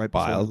did that right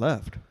before I wild.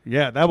 left.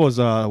 Yeah, that was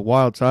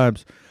wild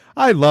times.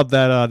 I love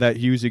that that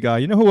Hughesy guy.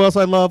 You know who else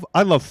I love?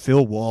 I love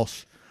Phil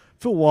Walsh.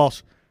 Phil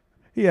Walsh.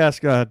 He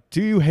asked,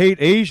 "Do you hate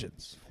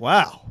Asians?"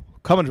 Wow,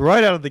 coming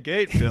right out of the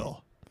gate,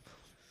 Phil.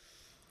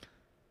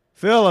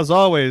 Phil, as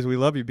always, we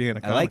love you being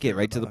a I like it, commentator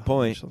right to the on-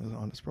 point.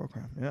 on this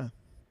program. Yeah.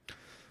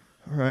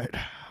 All right,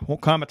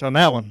 won't comment on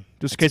that one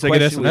just in case I get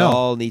Question we SNL.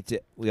 all need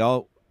to. We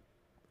all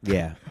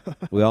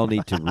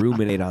need to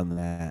ruminate on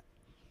that.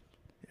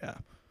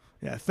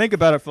 Yeah, think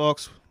about it,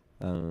 folks.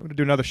 Uh, We're gonna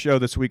do another show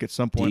this week at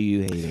some do point.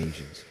 you hate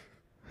Asians?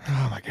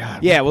 Oh my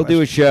God. Yeah, what we'll do a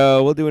question.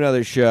 show. We'll do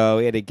another show.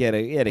 We had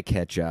to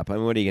catch up. I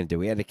mean, what are you gonna do?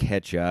 We had to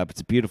catch up. It's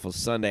a beautiful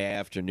Sunday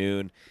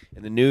afternoon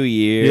in the new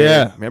year.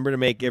 Yeah. Remember to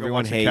make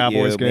everyone watch the hate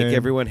Cowboys you. game. Make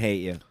everyone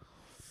hate you.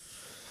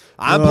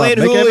 I'm Ugh, playing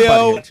make everybody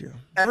Julio. hate you.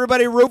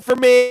 Everybody root for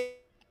me.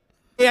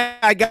 Yeah,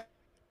 I got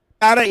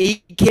it.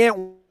 He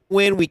can't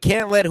win. We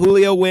can't let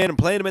Julio win. I'm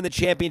playing him in the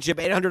championship.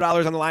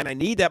 $800 on the line. I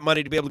need that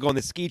money to be able to go on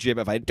the ski trip.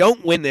 If I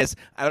don't win this,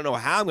 I don't know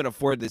how I'm going to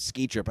afford this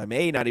ski trip. I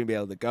may not even be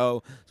able to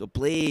go. So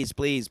please,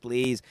 please,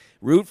 please,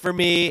 root for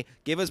me.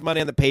 Give us money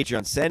on the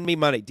Patreon. Send me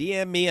money.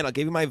 DM me, and I'll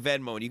give you my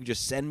Venmo, and you can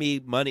just send me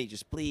money.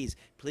 Just please,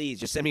 please,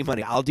 just send me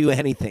money. I'll do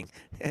anything.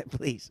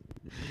 Please.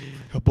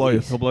 He'll blow you.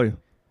 Please. He'll blow you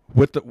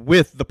with the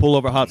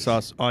pullover hot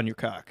sauce on your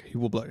cock. He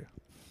will blow you.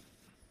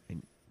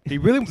 He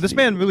really. This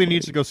man really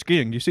needs to go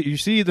skiing. You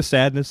see the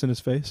sadness in his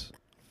face.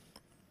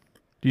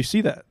 Do you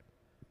see that?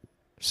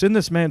 Send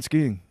this man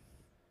skiing.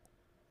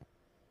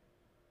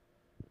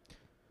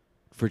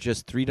 For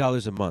just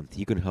 $3 a month,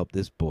 you can help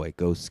this boy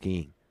go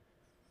skiing.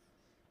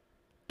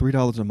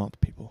 $3 a month,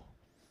 people.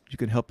 You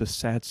can help this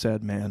sad,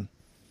 sad man.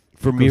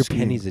 For Go mere skiing.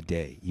 pennies a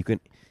day, you can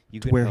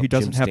where he help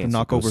doesn't Jim have to Stansel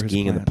knock go over his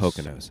skiing in the plants.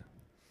 Poconos.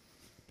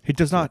 He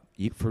does not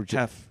For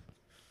have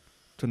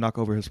to knock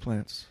over his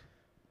plants.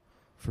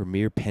 For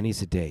mere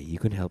pennies a day, you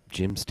can help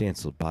Jim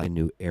Stansel buy a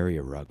new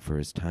area rug for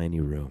his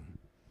tiny room.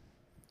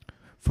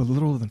 For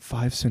little than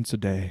 5 cents a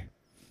day,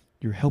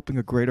 you're helping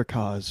a greater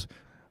cause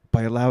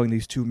by allowing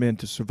these two men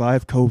to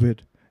survive COVID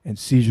and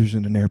seizures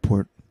in an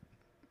airport.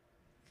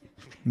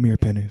 Mere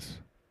pennies.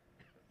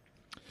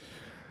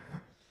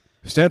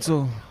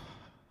 Stancil.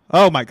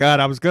 Oh my God,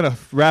 I was going to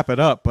wrap it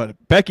up, but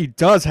Becky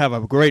does have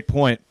a great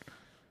point.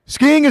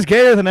 Skiing is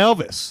gayer than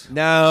Elvis.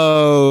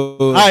 No.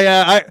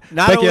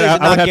 Not Becky, only is I it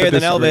would not have to gayer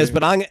than disagree. Elvis,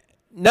 but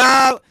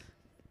no.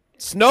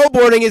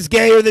 Snowboarding is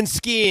gayer than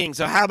skiing.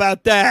 So how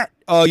about that?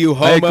 Oh, you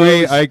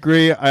homos. I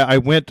agree. I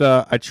went.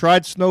 I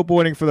tried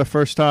snowboarding for the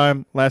first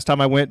time. Last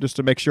time I went, just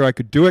to make sure I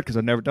could do it because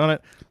I've never done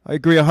it. I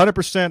agree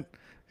 100%.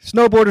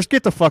 Snowboarders,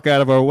 get the fuck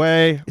out of our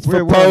way. It's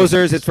for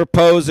posers. It's for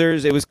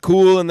posers. It was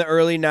cool in the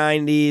early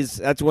 90s.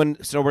 That's when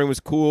snowboarding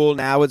was cool.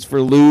 Now it's for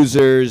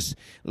losers.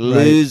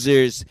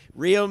 Losers.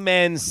 Real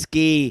men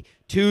ski.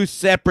 2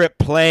 separate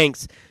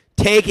planks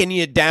taking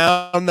you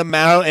down the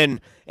mountain,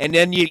 and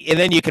then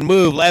you can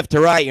move left to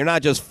right. You're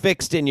not just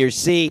fixed in your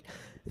seat,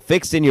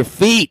 fixed in your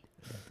feet.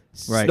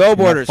 Right. You're not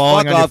Snowboarders,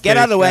 falling fuck on your off. Get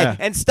out of the face. way. Yeah.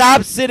 And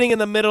stop sitting in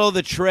the middle of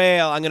the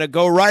trail. I'm going to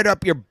go right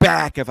up your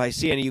back if I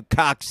see any of you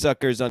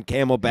cocksuckers on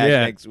Camelback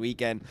Yeah. next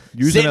weekend.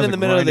 Use it Sitting as in a the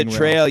middle of the grinding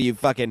trail, you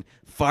fucking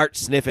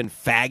fart-sniffing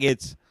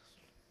faggots.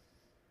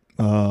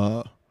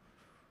 Well,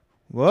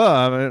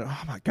 I mean,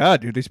 oh my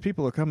God, dude, these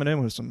people are coming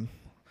in with some.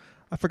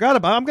 I forgot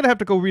about. I'm gonna have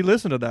to go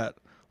re-listen to that.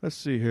 Let's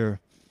see here.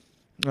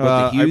 What,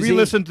 the I Husey?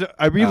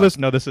 re-listened.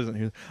 No, this isn't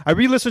Hughes. I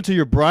re-listened to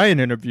your Brian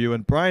interview,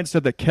 and Brian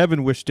said that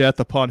Kevin wished death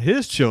upon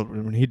his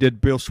children when he did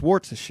Bill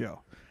Schwartz's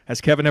show.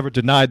 Has Kevin ever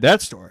denied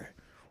that story?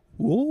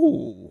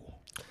 Ooh.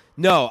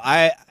 No,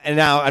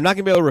 now I'm not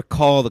gonna be able to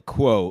recall the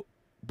quote,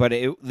 but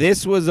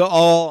this was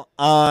all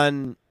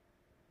on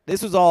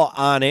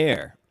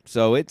air,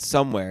 so it's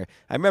somewhere.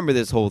 I remember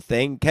this whole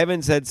thing.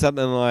 Kevin said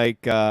something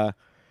like,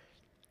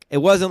 it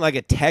wasn't like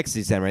a text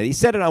he sent, right? He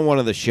said it on one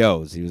of the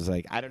shows. He was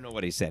like, I don't know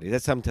what he said. He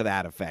said something to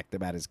that effect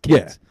about his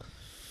kids. Yeah.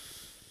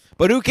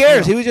 But who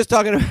cares? He was just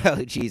talking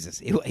about Jesus.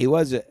 He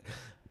was,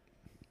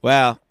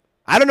 well,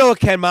 I don't know what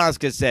Ken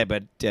Mosca said,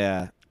 but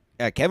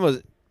Ken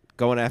was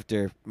going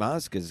after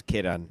Mosca's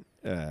kid on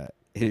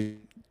his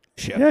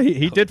show. Yeah,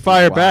 he did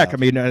fire back. I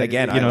mean,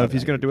 Again, if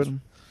he's going to do it.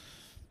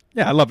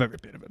 Yeah, I love every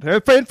bit of it.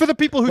 And for the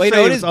people who say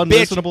it it's is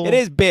unlistenable. It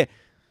is bit.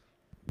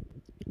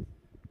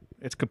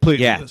 It's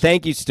completely Yeah, listenable.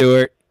 thank you,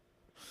 Stuart.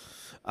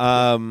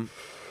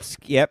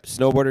 Yep,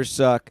 snowboarders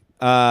suck.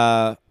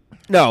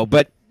 No,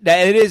 but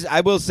it is.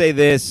 I will say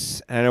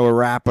this. I know we're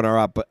wrapping her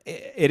up, but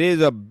it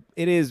is a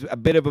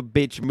bit of a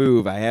bitch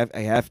move. I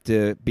have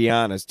to be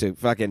honest. To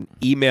fucking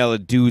email a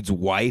dude's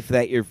wife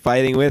that you're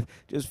fighting with,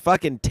 just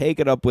fucking take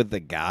it up with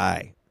the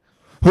guy.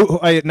 Who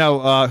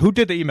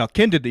did the email?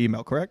 Ken did the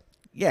email, correct?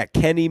 Yeah,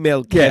 Ken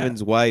emailed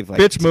Kevin's wife.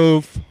 Like, bitch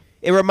move.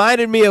 It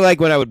reminded me of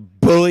like when I would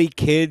bully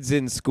kids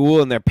in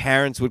school and their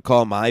parents would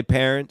call my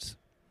parents.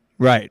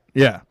 Right.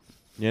 Yeah.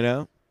 You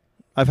know?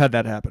 I've had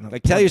that happen.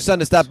 Like, tell your son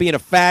to stop being a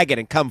faggot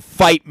and come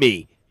fight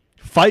me.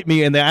 Fight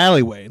me in the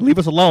alleyway. Leave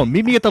us alone.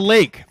 Meet me at the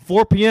lake,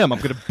 4 p.m. I'm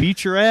going to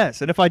beat your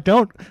ass. And if I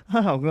don't,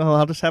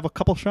 I'll just have a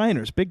couple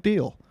shiners. Big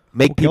deal.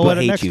 Make We'll people go at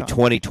it hate next you, time.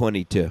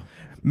 2022.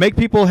 Make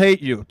people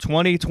hate you.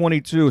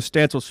 2022.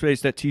 Stansel's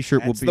face. That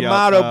T-shirt will That's be the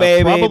out motto,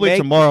 baby. probably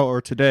tomorrow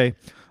or today.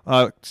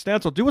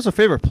 Stancil, do us a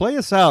favor. Play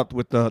us out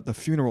with the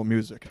funeral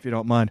music, if you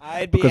don't mind.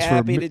 I'd be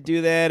happy to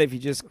do that if you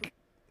just...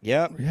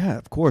 Yep. Yeah,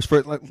 of course.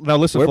 Now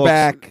listen, We're folks,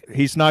 back.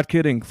 He's not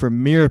kidding. For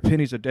mere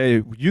pennies a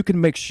day, you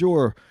can make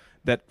sure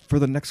that for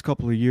the next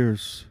couple of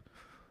years,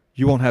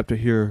 you won't have to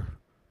hear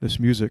this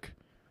music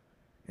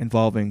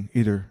involving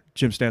either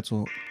Jim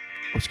Stancil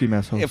or Ski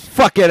Mask Host. Yeah,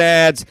 fucking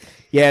ads.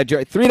 Yeah,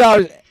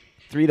 $3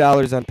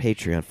 on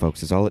Patreon,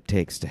 folks, is all it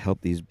takes to help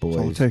these boys.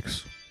 That's all it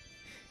takes.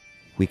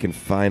 We can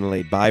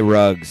finally buy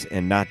rugs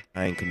and not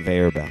buying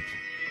conveyor belts.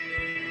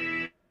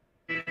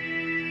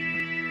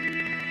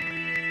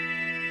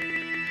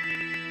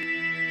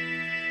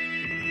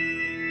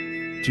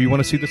 Do you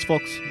want to see this,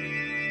 folks?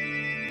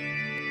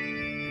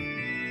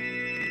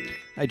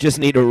 I just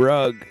need a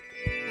rug.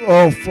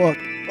 Oh, fuck.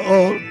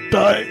 Oh,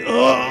 die.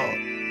 Oh.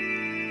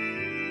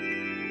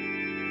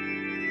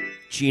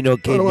 Gino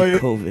gave me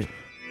COVID.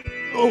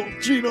 Oh,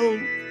 Gino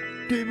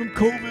gave him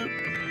COVID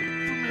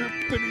for mere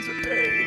pennies a day.